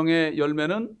성령의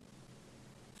열매는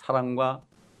사랑과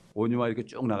온유와 이렇게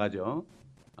쭉 나가죠.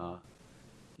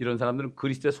 이런 사람들은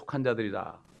그리스도에 속한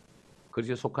자들이다.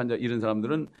 그리스도에 속한 자, 이런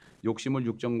사람들은 욕심을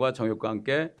육정과 정욕과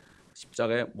함께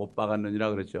십자가에 못 박았느니라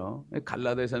그랬죠.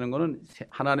 갈라디아서 하는 거는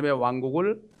하나님의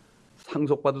왕국을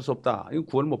상속받을 수 없다. 이건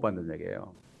구원을 못 받는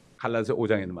얘기예요. 갈라디아서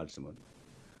 5장에 있는 말씀은.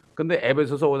 근데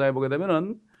에베소서 5장에 보게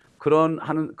되면은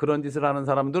그런 짓을 하는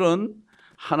사람들은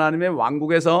하나님의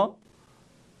왕국에서,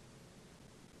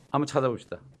 한번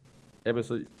찾아봅시다.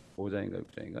 에베소 5장인가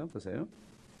 6장인가 보세요.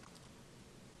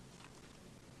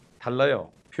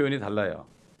 달라요. 표현이 달라요.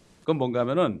 그건 뭔가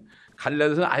하면은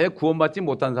갈라디아서는 아예 구원받지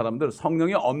못한 사람들,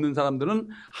 성령이 없는 사람들은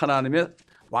하나님의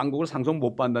왕국을 상속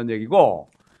못 받는다는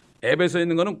얘기고, 에베소에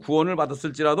있는 거는 구원을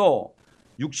받았을지라도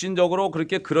육신적으로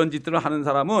그런 짓들을 하는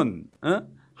사람은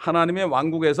하나님의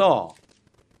왕국에서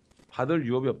받을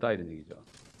유업이 없다 이런 얘기죠.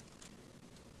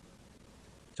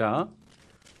 자,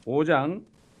 5장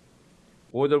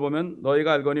 5절 보면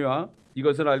너희가 알거니와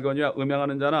이것을 알거니와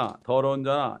음행하는 자나 더러운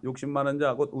자나 욕심 많은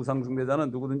자 곧 우상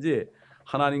숭배자는 누구든지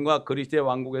하나님과 그리스도의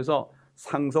왕국에서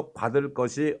상속받을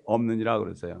것이 없느니라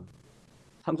그랬어요.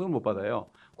 상속을 못 받아요.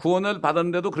 구원을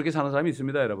받았는데도 그렇게 사는 사람이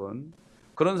있습니다, 여러분.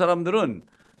 그런 사람들은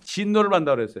진노를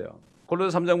받는다고 그랬어요.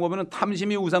 골로새 3장 보면은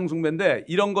탐심이 우상 숭배인데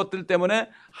이런 것들 때문에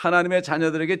하나님의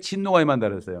자녀들에게 진노가 임한다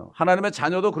그랬어요. 하나님의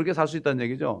자녀도 그렇게 살 수 있다는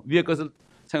얘기죠. 위의 것을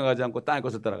생각하지 않고 땅의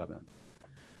것을 따라가면.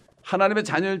 하나님의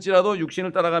자녀일지라도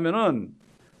육신을 따라가면은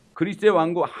그리스도의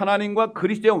왕국, 하나님과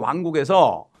그리스도의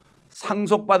왕국에서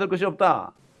상속받을 것이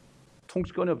없다.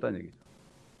 통치권이 없다는 얘기죠.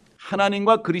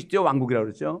 하나님과 그리스도의 왕국이라고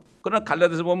그랬죠. 그러나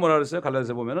갈라디아서 보면 뭐라 그랬어요?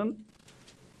 갈라디아서 보면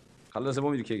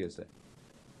이렇게 얘기했어요.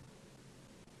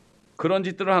 그런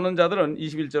짓들을 하는 자들은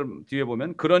 21절 뒤에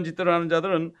보면 그런 짓들을 하는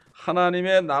자들은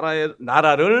하나님의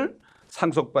나라를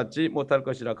상속받지 못할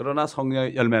것이라. 그러나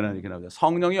성령의 열매는 이렇게 나오죠.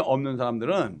 성령이 없는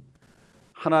사람들은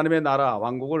하나님의 나라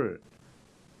왕국을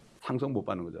상속 못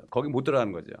받는 거죠. 거기 못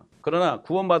들어가는 거죠. 그러나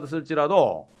구원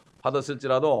받았을지라도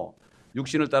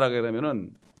육신을 따라가게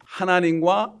되면은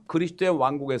하나님과 그리스도의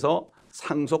왕국에서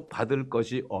상속 받을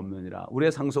것이 없느니라.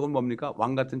 우리의 상속은 뭡니까?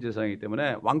 왕 같은 제사장이기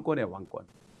때문에 왕권이에요, 왕권.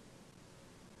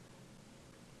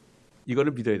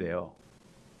 이거를 믿어야 돼요.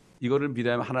 이거를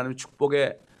믿어야만 하나님의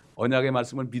축복의 언약의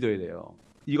말씀을 믿어야 돼요.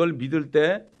 이걸 믿을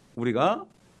때 우리가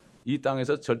이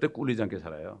땅에서 절대 꿀리지 않게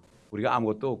살아요. 우리가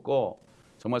아무것도 없고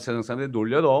정말 세상 사람들이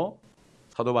놀려도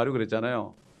사도 바울이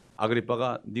그랬잖아요.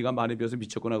 아그리빠가 네가 많이 배워서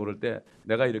미쳤구나 그럴 때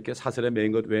내가 이렇게 사슬에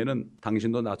매인 것 외에는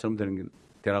당신도 나처럼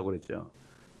되라고 그랬죠.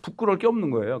 부끄러울 게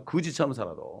없는 거예요. 거지처럼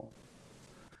살아도.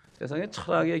 세상에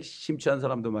철학에 심취한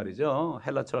사람도 말이죠.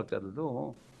 헬라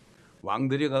철학자들도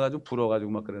왕들이 가가지고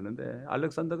불어가지고 막 그러는데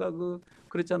알렉산더가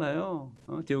그랬잖아요.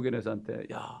 디오게네스한테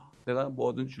야 내가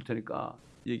뭐든 줄 테니까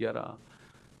얘기하라.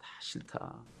 다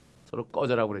싫다. 서로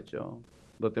꺼져라고 그랬죠.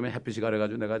 너 때문에 햇빛이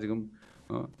가려가지고 내가 지금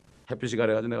햇빛이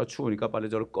가려가지고 내가 추우니까 빨리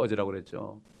저를 꺼지라고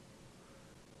그랬죠.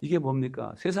 이게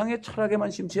뭡니까? 세상의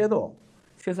철학에만 심취해도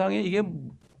세상에 이게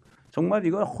정말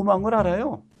이거 험한 걸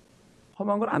알아요.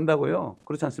 험한 걸 안다고요.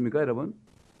 그렇지 않습니까, 여러분?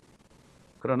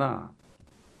 그러나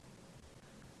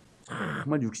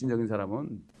정말 육신적인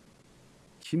사람은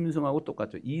짐승하고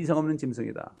똑같죠. 이성 없는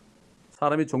짐승이다.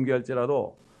 사람이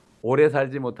존귀할지라도 오래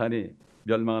살지 못하니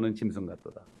멸망하는 짐승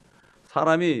같도다.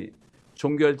 사람이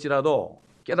존귀할지라도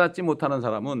깨닫지 못하는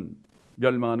사람은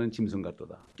멸망하는 짐승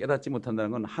같도다. 깨닫지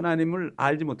못한다는 건 하나님을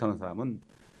알지 못하는 사람은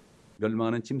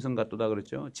멸망하는 짐승 같도다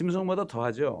그랬죠. 짐승보다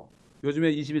더하죠.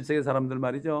 요즘에 21세기 사람들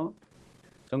말이죠.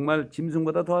 정말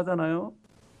짐승보다 더하잖아요.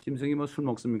 짐승이 뭐 술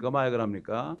먹습니까? 마약을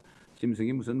합니까?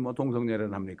 짐승이 무슨 뭐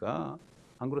동성애를 합니까?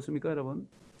 안 그렇습니까, 여러분?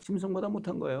 짐승보다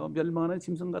못한 거예요. 멸망하는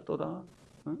짐승 같도다.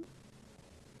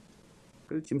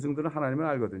 그래서 짐승들은 하나님을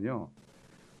알거든요.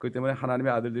 그렇기 때문에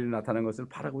하나님의 아들들이 나타난 것을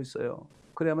바라고 있어요.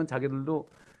 그래야만 자기들도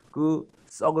그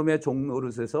썩음의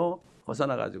종노릇에서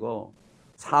벗어나가지고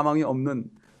사망이 없는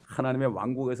하나님의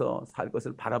왕국에서 살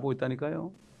것을 바라보고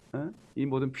있다니까요. 이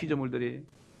모든 피조물들이.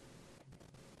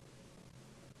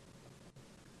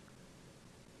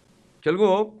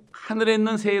 결국 하늘에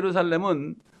있는 새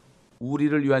예루살렘은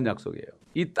우리를 위한 약속이에요.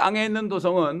 이 땅에 있는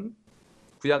도성은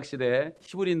구약시대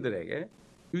히브리인들에게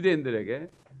유대인들에게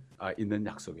있는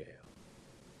약속이에요.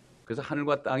 그래서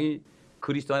하늘과 땅이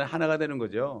그리스도 안에 하나가 되는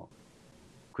거죠.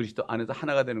 그리스도 안에서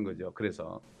하나가 되는 거죠.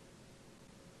 그래서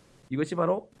이것이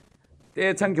바로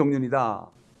때에 찬 경륜이다.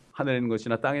 하늘에 있는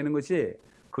것이나 땅에 있는 것이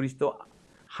그리스도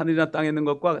하늘이나 땅에 있는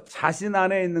것과 자신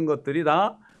안에 있는 것들이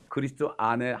다 그리스도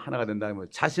안에 하나가 된다는 거예요.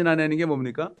 자신 안에 있는 게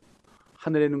뭡니까?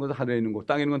 하늘에 있는 것은 하늘에 있는 거,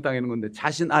 땅에 있는 건 땅에 있는 건데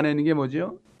자신 안에 있는 게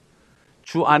뭐죠?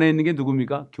 주 안에 있는 게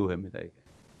누굽니까? 교회입니다. 이게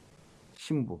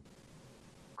신부,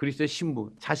 그리스도의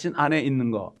신부, 자신 안에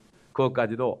있는 거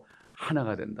그것까지도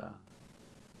하나가 된다.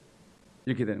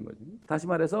 이렇게 되는 거죠. 다시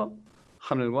말해서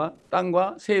하늘과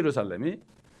땅과 새 예루살렘이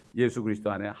예수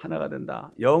그리스도 안에 하나가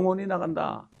된다. 영원히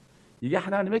나간다. 이게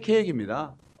하나님의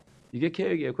계획입니다. 이게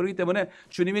계획이에요. 그렇기 때문에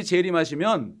주님이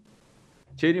재림하시면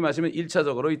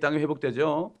 1차적으로 이 땅이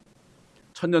회복되죠.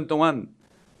 1000년 동안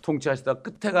통치하시다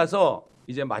끝에 가서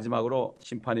이제 마지막으로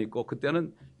심판이 있고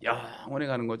그때는 영원히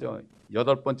가는 거죠.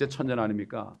 8번째 천년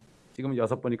아닙니까? 지금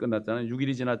 6번이 끝났잖아요.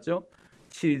 6일이 지났죠.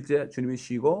 7일째 주님이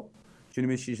쉬고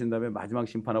주님이 쉬신 다음에 마지막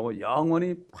심판하고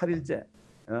영원히 8일째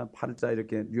 8일자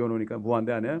이렇게 뉘어놓으니까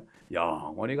무한대 아니에요.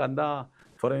 영원히 간다.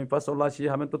 도레미파 솔라시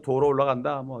하면 또 도로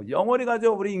올라간다. 뭐 영원히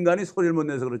가죠. 우리 인간이 소리를 못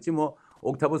내서 그렇지 뭐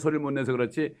옥타브 소리를 못 내서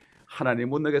그렇지 하나님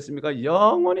못 내겠습니까?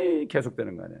 영원히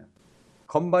계속되는 거 아니에요.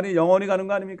 건반이 영원히 가는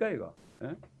거 아닙니까 이거?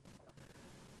 예?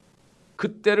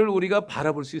 그때를 우리가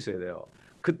바라볼 수 있어야 돼요.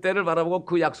 그때를 바라보고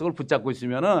그 약속을 붙잡고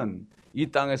있으면은 이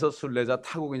땅에서 순례자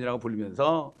타국인이라고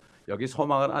불리면서 여기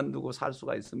소망을 안 두고 살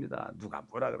수가 있습니다. 누가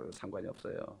뭐라 그래도 상관이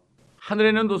없어요. 하늘에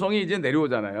있는 도성이 이제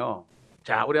내려오잖아요.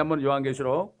 자, 우리 한번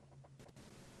요한계시록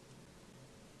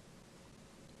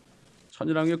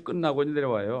천일왕국 끝나고 이제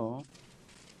내려와요.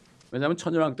 왜냐하면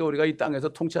천일왕국 때 우리가 이 땅에서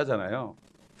통치하잖아요.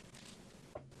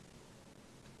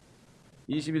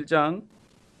 21장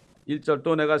 1절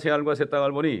또 내가 새 하늘과 새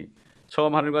땅을 보니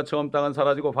처음 하늘과 처음 땅은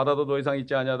사라지고 바다도 더 이상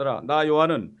있지 아니하더라. 나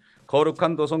요한은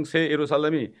거룩한 도성 새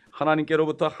예루살렘이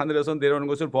하나님께로부터 하늘에서 내려오는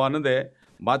것을 보았는데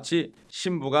마치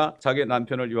신부가 자기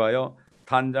남편을 위하여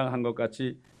단장한 것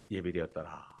같이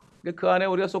예비되었더라. 그 안에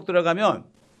우리가 쏙 들어가면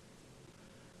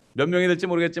몇 명이 될지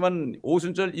모르겠지만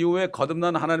오순절 이후에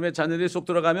거듭난 하나님의 자녀들이 쏙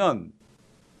들어가면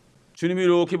주님이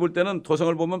이렇게 볼 때는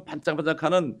도성을 보면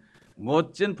반짝반짝하는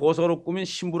멋진 보석으로 꾸민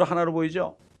신부로 하나로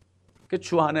보이죠.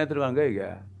 주 안에 들어간 거예요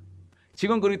이게.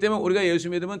 지금 그렇기 때문에 우리가 예수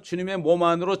믿으면 주님의 몸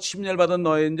안으로 침례받은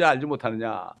너희인지 알지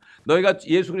못하느냐. 너희가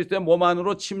예수 그리스도의 몸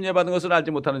안으로 침례받은 것을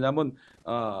알지 못하느냐. 한번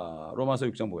로마서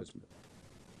 6장 보겠습니다.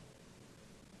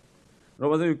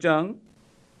 로마서 6장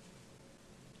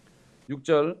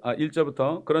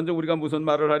 1절부터 그런즉 우리가 무슨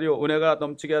말을 하리요 은혜가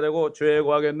넘치게 하려고 죄에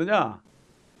구하겠느냐.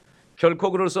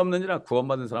 결코 그럴 수 없느니라.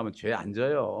 구원받은 사람은 죄 안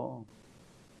져요.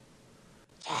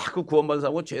 자꾸 구원받은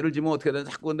사람은 죄를 지면 어떻게 되나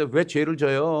자꾸. 근데 왜 죄를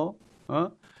져요?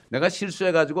 내가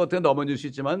실수해가지고 어떻게 넘어질 수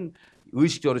있지만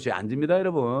의식적으로 죄 안 집니다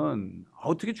여러분.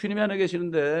 어떻게 주님이 안에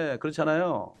계시는데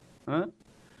그렇잖아요.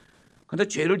 근데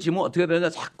죄를 지면 어떻게 되냐?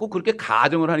 자꾸 그렇게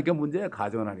가정을 하니까 문제예요.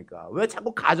 가정을 하니까. 왜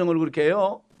자꾸 가정을 그렇게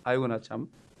해요? 아이고 나 참.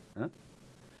 어?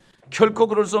 결코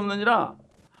그럴 수 없느니라.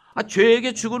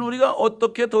 죄에게 죽은 우리가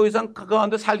어떻게 더 이상 그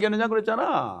가운데 살겠느냐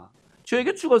그랬잖아.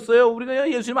 죄에게 죽었어요.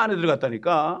 우리가 예수님 안에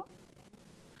들어갔다니까.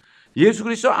 예수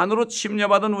그리스도 안으로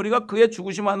침례받은 우리가 그의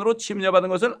죽으심 안으로 침례받은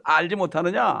것을 알지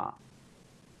못하느냐.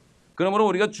 그러므로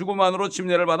우리가 죽음 안으로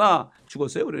침례를 받아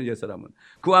죽었어요. 우리는 옛사람은.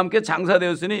 그와 함께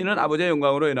장사되었으니 이는 아버지의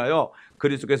영광으로 인하여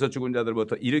그리스도께서 죽은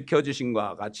자들부터 일으켜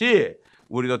주신과 같이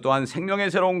우리도 또한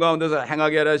생명의 새로운 가운데서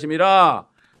행하게 하려 하심이라.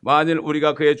 만일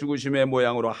우리가 그의 죽으심의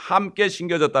모양으로 함께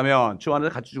심겨졌다면 주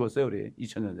안에서 같이 죽었어요. 우리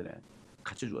 2000년 전에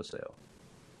같이 죽었어요.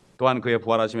 또한 그의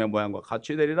부활하심의 모양과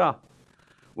같이 되리라.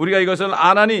 우리가 이것을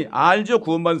아나니 알죠.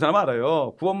 구원받은 사람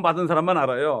알아요. 구원받은 사람만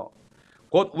알아요.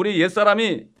 곧 우리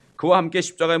옛사람이 그와 함께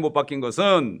십자가에 못 박힌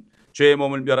것은 죄의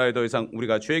몸을 멸하여 더 이상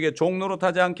우리가 죄에게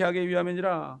종노릇하지 않게 하기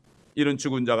위함이니라. 이는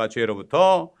죽은 자가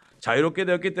죄로부터 자유롭게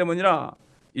되었기 때문이라.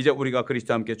 이제 우리가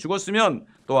그리스도와 함께 죽었으면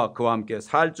또한 그와 함께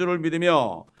살 줄을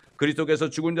믿으며 그리스도께서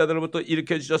죽은 자들로부터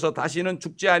일으켜 주셔서 다시는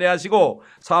죽지 아니하시고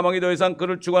사망이 더 이상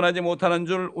그를 주관하지 못하는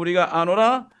줄 우리가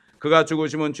아노라. 그가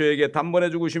죽으심은 죄에게 단번에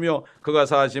죽으시며 그가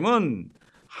사심은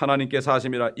하나님께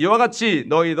사심이라. 이와 같이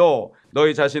너희도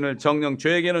너희 자신을 정녕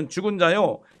죄에게는 죽은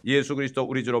자요 예수 그리스도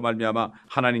우리 주로 말미암아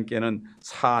하나님께는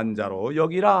산 자로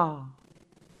여기라.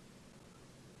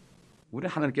 우리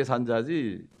하나님께 산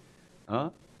자지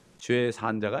죄의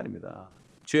산 자가 아닙니다.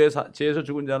 죄에서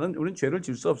죽은 자는 우리는 죄를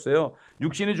질 수 없어요.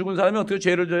 육신이 죽은 사람이 어떻게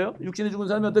죄를 져요? 육신이 죽은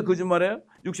사람이 어떻게 거짓말해요?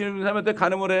 육신이 죽은 사람이 어떻게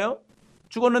간음을 해요?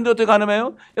 죽었는데 어떻게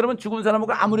간음해요? 여러분 죽은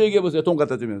사람하고 아무리 얘기해 보세요. 돈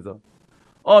갖다 주면서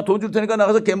돈 줄 테니까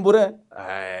나가서 갬블해.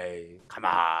 에이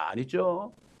가만히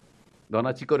있죠.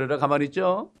 너나 짓거리라 가만히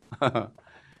있죠.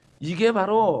 이게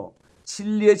바로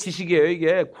진리의 지식이에요.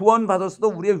 이게 구원받았어도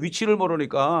우리의 위치를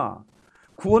모르니까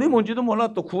구원이 뭔지도 몰라.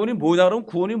 또 구원이 뭐냐 그러면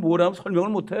구원이 뭐라면 설명을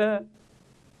못해.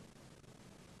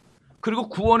 그리고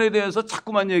구원에 대해서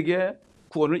자꾸만 얘기해.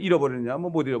 구원을 잃어버리느냐 뭐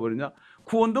못 잃어버리냐.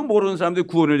 구원도 모르는 사람들이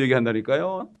구원을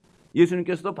얘기한다니까요.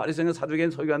 예수님께서도 바리새인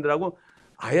사두개인 서기관들하고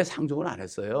아예 상종을 안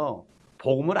했어요.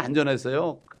 복음을 안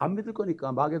전했어요. 안 믿을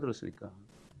거니까. 마귀에 들었으니까.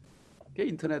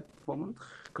 인터넷 보면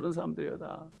그런 사람들이에요.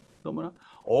 다 너무나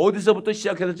어디서부터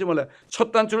시작해야 될지 몰라요.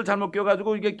 첫 단추를 잘못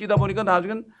끼워가지고 이게 끼다 보니까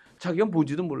나중엔 자기가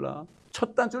뭔지도 몰라.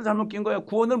 첫 단추를 잘못 낀 거야.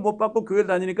 구원을 못 받고 교회를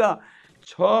다니니까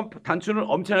저 단추를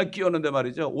엄청나게 끼웠는데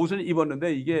말이죠. 옷을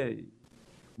입었는데 이게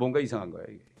뭔가 이상한 거야.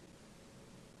 이게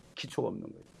기초가 없는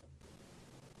거예요.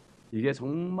 이게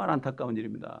정말 안타까운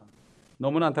일입니다.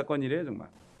 너무나 안타까운 일이에요. 정말.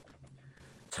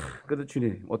 그래도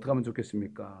주님 어떻게 하면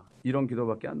좋겠습니까? 이런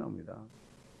기도밖에 안 나옵니다.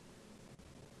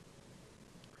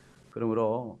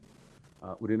 그러므로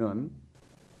우리는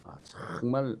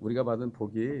정말 우리가 받은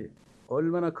복이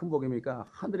얼마나 큰 복입니까?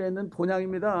 하늘에 있는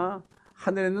본향입니다.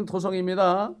 하늘에 있는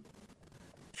도성입니다.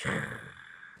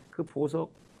 그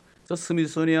보석, 저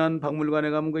스미소니안 박물관에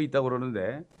가면 그 있다고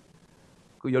그러는데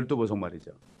그 12보석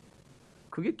말이죠.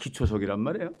 그게 기초석이란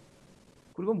말이에요.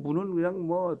 그리고 문은 그냥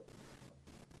뭐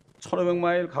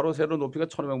 1500마일 가로 세로 높이가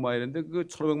 1500마일인데 그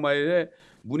 1500마일에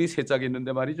문이 세 짝이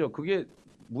있는데 말이죠. 그게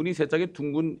문이 세 짝이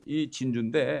둥근 이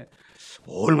진주인데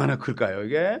얼마나 클까요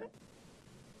이게?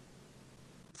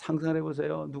 상상해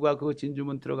보세요. 누가 그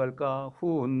진주문 들어갈까?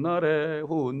 훗날에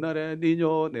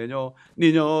니녀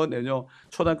내녀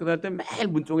초등학교 다닐 때 매일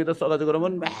문쪽에다 써가지고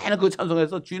그러면 매일 그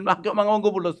찬송해서 주일만 학교만 가면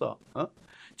거 불렀어.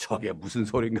 저게 무슨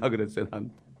소린가 그랬어요. 난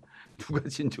누가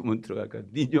진주문 들어갈까?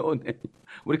 니녀 내녀.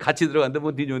 우리 같이 들어갔는데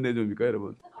뭐 니녀 내녀입니까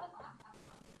여러분?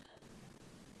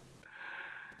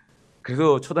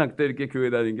 그래서 초등학교 때 이렇게 교회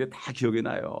다니는 게 다 기억이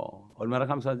나요. 얼마나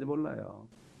감사한지 몰라요.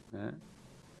 네?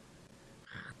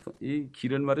 이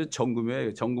길은 말이죠.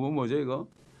 정금이에요. 정금은 뭐죠 이거?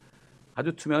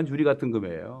 아주 투명한 유리 같은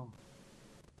금이에요.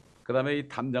 그 다음에 이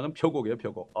담장은 벼곡이에요.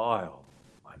 벼곡. 아유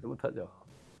말도 못하죠.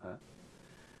 네?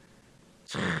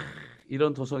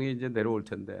 이런 도성이 이제 내려올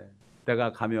텐데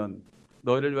내가 가면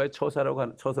너희를 위하여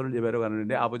처소를 예배하러 가는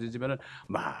내 아버지 집에는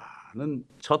많은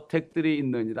저택들이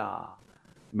있느니라.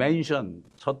 맨션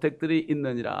저택들이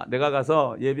있느니라. 내가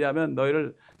가서 예배하면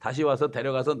너희를 다시 와서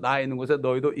데려가서 나 있는 곳에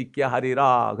너희도 있게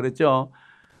하리라 그랬죠.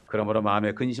 그러므로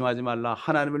마음에 근심하지 말라.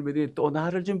 하나님을 믿으니 또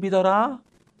나를 좀 믿어라.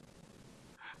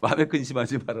 마음에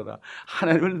근심하지 말아라.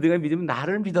 하나님을 네가 믿으면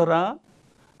나를 믿어라.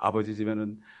 아버지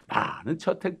집에는 많은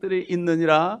저택들이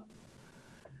있느니라.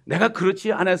 내가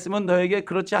그렇지 않았으면 너에게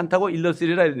그렇지 않다고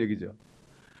일렀으리라 이런 얘기죠.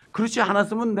 그렇지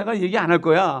않았으면 내가 얘기 안 할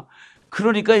거야.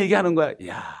 그러니까 얘기하는 거야.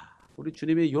 이야, 우리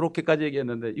주님이 이렇게까지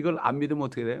얘기했는데 이걸 안 믿으면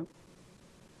어떻게 돼요?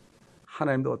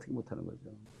 하나님도 어떻게 못하는 거죠.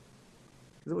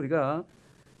 그래서 우리가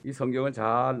이 성경을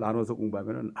잘 나눠서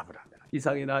공부하면 아브라함이나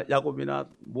이삭이나 야곱이나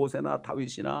모세나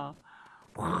다윗이나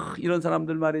이런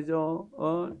사람들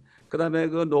말이죠. 그다음에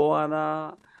그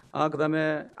노아나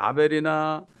그다음에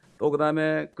아벨이나 또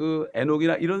그다음에 그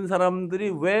에녹이나 이런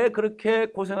사람들이 왜 그렇게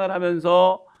고생을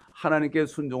하면서 하나님께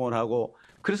순종을 하고,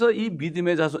 그래서 이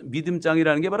믿음의 자손,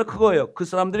 믿음장이라는 게 바로 그거예요. 그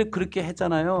사람들이 그렇게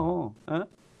했잖아요.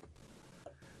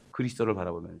 그리스도를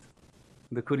바라보면서.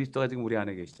 근데 그리스도가 지금 우리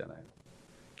안에 계시잖아요.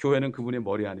 교회는 그분의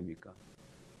머리 아닙니까?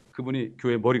 그분이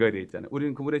교회 머리가 되어 있잖아요.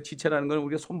 우리는 그분의 지체라는 건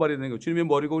우리가 손발이 되는 거예요. 주님의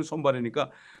머리고 우리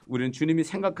손발이니까 우리는 주님이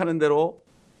생각하는 대로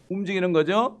움직이는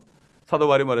거죠. 사도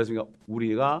바울이 말했습니다.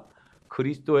 우리가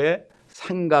그리스도의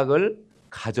생각을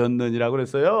가졌느니라고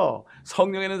그랬어요.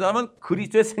 성령에 있는 사람은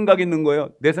그리스도의 생각이 있는 거예요.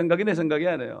 내 생각이 내 생각이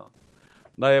아니에요.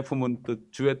 나의 품은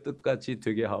뜻 주의 뜻같이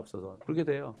되게 하옵소서. 그렇게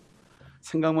돼요.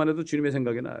 생각만 해도 주님의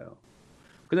생각이 나요.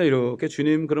 그냥 이렇게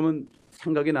주님 그러면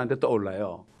생각이 나한테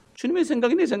떠올라요. 주님의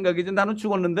생각이 내 생각이지. 나는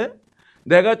죽었는데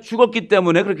내가 죽었기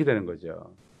때문에 그렇게 되는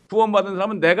거죠. 구원받은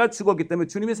사람은 내가 죽었기 때문에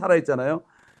주님이 살아있잖아요.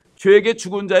 죄에게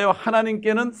죽은 자여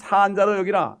하나님께는 사한 자로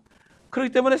여기라.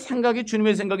 그렇기 때문에 생각이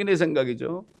주님의 생각이 내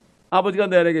생각이죠. 아버지가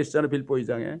내 안에 계시잖아요. 빌보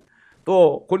 2장에.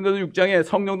 또 고린도서 6장에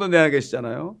성령도 내 안에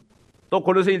계시잖아요. 또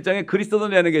고린도서 1장에 그리스도도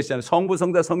내 안에 계시잖아요. 성부,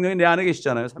 성자, 성령이 내 안에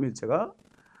계시잖아요. 삼위일체가.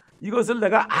 이것을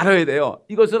내가 알아야 돼요.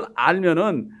 이것을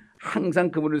알면은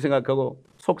항상 그분을 생각하고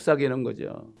속삭이는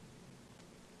거죠.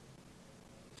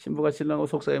 신부가 신랑하고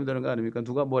속삭이면 되는 거 아닙니까?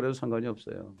 누가 뭐래도 상관이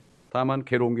없어요. 다만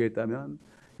괴로운 게 있다면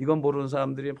이건 모르는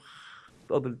사람들이 막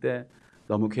떠들 때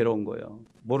너무 괴로운 거예요.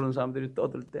 모르는 사람들이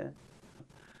떠들 때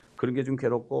그런 게 좀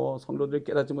괴롭고 성도들이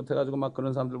깨닫지 못해가지고 막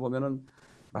그런 사람들 보면은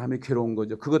마음이 괴로운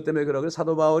거죠. 그것 때문에 그러고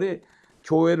사도 바울이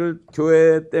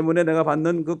교회 때문에 내가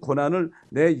받는 그 고난을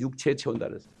내 육체에 채운다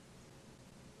그랬어요.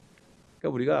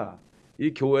 그러니까 우리가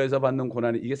이 교회에서 받는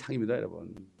고난이 이게 상입니다,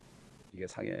 여러분. 이게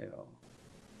상이에요.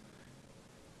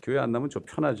 교회 안 나면 좀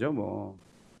편하죠, 뭐.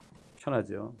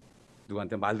 편하죠.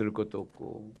 누구한테 말 들을 것도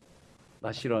없고,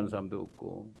 나 싫어하는 사람도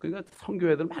없고. 그러니까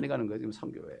성교회들 많이 가는 거예요, 지금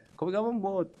성교회. 거기 가면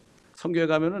뭐, 성교회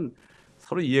가면은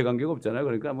서로 이해관계가 없잖아요.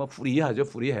 그러니까 뭐, 프리하죠,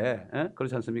 프리해.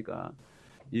 그렇지 않습니까?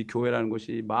 이 교회라는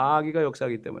곳이 마귀가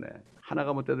역사하기 때문에,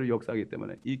 하나가 못해도 역사하기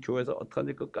때문에, 이 교회에서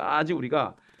어떡하든지 끝까지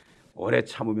우리가 오래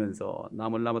참으면서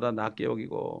남을 나보다 낮게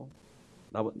여기고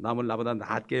남을 나보다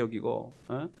낮게 여기고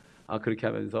그렇게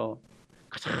하면서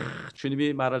가장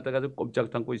주님이 말할 때까지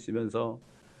꼼짝 않고 있으면서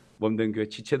몸된 교회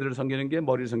지체들을 섬기는 게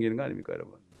머리를 섬기는 거 아닙니까,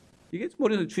 여러분? 이게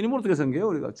머리를 주님을 어떻게 섬겨요?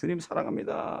 우리가 주님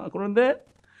사랑합니다. 그런데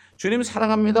주님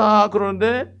사랑합니다.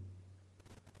 그러는데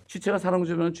지체가 사랑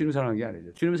주면 주님 사랑하는 게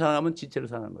아니죠. 주님 사랑하면 지체를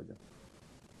사랑하는 거죠.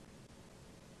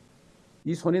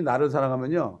 이 손이 나를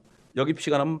사랑하면요, 여기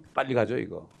피가 나면 빨리 가죠,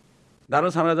 이거. 나를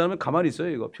사랑하지 않으면 가만히 있어요.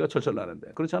 이거 피가 철철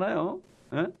나는데. 그렇잖아요.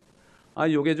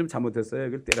 요게 좀 잘못했어요.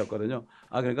 여기를 때렸거든요.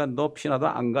 그러니까 너 피 나도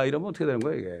안 가. 이러면 어떻게 되는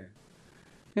거예요,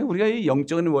 이게? 우리가 이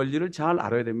영적인 원리를 잘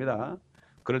알아야 됩니다.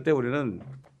 그럴 때 우리는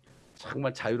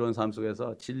정말 자유로운 삶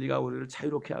속에서 진리가 우리를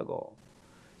자유롭게 하고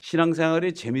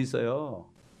신앙생활이 재미있어요.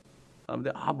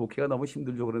 사람들이 목회가 너무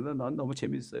힘들죠. 그런데 난 너무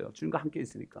재미있어요. 주님과 함께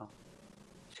있으니까.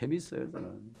 재미있어요,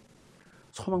 저는.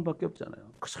 소망밖에 없잖아요.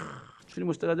 그저 주님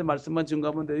오실 때까지 말씀만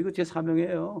증거하면 돼요. 이거 제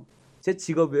사명이에요. 제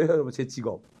직업이에요, 여러분. 제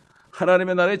직업.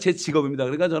 하나님의 나라의 제 직업입니다.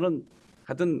 그러니까 저는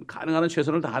하여튼 가능한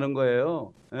최선을 다하는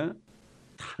거예요.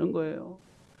 다하는 거예요.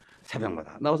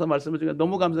 새벽마다 나와서 말씀을 증거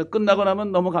너무 감사해요. 끝나고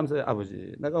나면 너무 감사해요.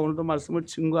 아버지, 내가 오늘도 말씀을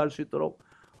증거할 수 있도록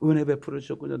은혜 베풀어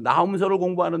주셨군요. 나음서를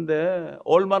공부하는데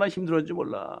얼마나 힘들었는지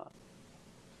몰라.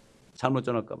 잘못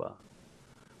전할까 봐.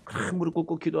 그래, 무릎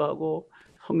꿇고 기도하고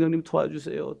성령님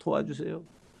도와주세요. 도와주세요.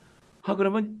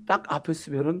 그러면 딱 앞에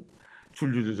쓰면은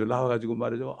줄줄줄 나와가지고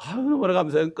말이죠. 너무나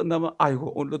감사해요. 끝나면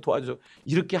아이고 오늘도 도와주셔.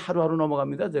 이렇게 하루하루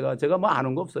넘어갑니다. 제가 뭐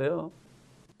아는 거 없어요.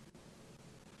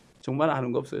 정말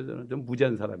아는 거 없어요. 저는 좀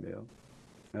무지한 사람이에요.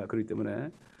 그렇기 때문에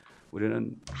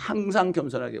우리는 항상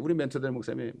겸손하게, 우리 멘토들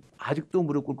목사님이 아직도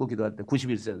무릎 꿇고 기도할 때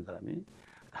 91세 된 사람이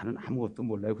나는 아무것도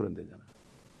몰라요. 그런 데잖아.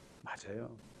 맞아요.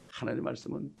 하나님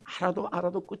말씀은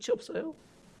알아도 끝이 없어요.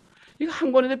 이거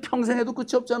한 권인데 평생 해도 끝이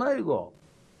없잖아요, 이거.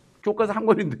 교과서 한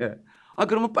권인데.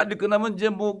 그러면 빨리 끝나면 이제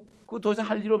뭐, 그거 더 이상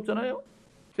할 일 없잖아요?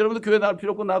 여러분도 교회 나올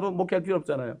필요 없고 나도 목회할 필요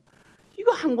없잖아요.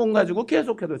 이거 한 권 가지고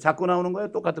계속해도 자꾸 나오는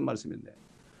거예요. 똑같은 말씀인데.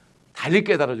 달리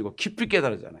깨달아지고 깊이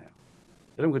깨달아잖아요.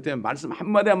 여러분, 그때 말씀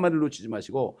한마디 한마디를 놓치지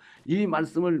마시고 이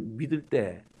말씀을 믿을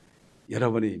때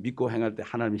여러분이 믿고 행할 때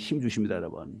하나님이 힘 주십니다,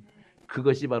 여러분.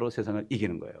 그것이 바로 세상을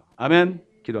이기는 거예요. 아멘.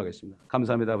 기도하겠습니다.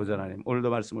 감사합니다, 아버지 하나님. 오늘도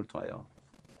말씀을 통하여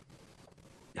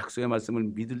약속의 말씀을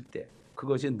믿을 때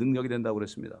그것이 능력이 된다고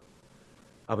그랬습니다.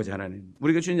 아버지 하나님,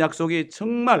 우리가 주신 약속이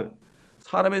정말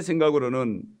사람의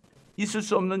생각으로는 있을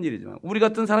수 없는 일이지만 우리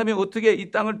같은 사람이 어떻게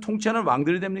이 땅을 통치하는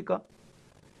왕들이 됩니까?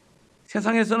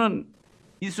 세상에서는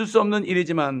있을 수 없는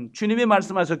일이지만 주님이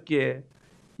말씀하셨기에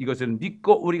이것을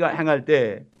믿고 우리가 행할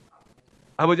때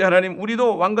아버지 하나님,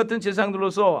 우리도 왕같은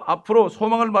세상들로서 앞으로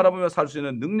소망을 바라보며 살 수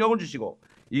있는 능력을 주시고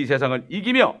이 세상을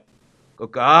이기며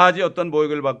끝까지 어떤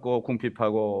모욕을 받고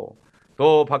궁핍하고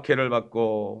또 박해를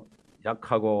받고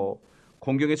약하고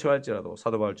공경에 처할지라도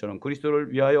사도 바울처럼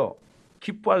그리스도를 위하여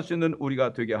기뻐할 수 있는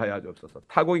우리가 되게 하여 주옵소서.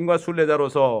 타국인과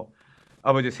순례자로서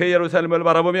아버지 새 예루살렘을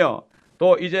바라보며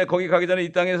또 이제 거기 가기 전에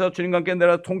이 땅에서 주님과 함께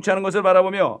내려 통치하는 것을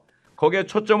바라보며 거기에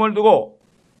초점을 두고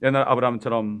옛날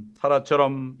아브라함처럼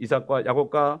사라처럼 이삭과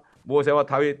야곱과 모세와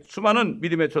다윗 수많은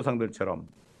믿음의 조상들처럼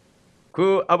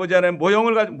그 아버지 안에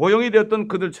모형이 되었던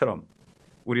그들처럼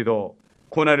우리도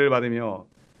고난을 받으며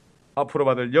앞으로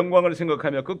받을 영광을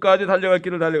생각하며 끝까지 달려갈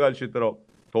길을 달려갈 수 있도록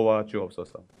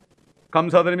도와주옵소서.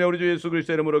 감사드리며 우리 주 예수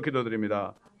그리스도의 이름으로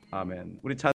기도드립니다. 아멘. 우리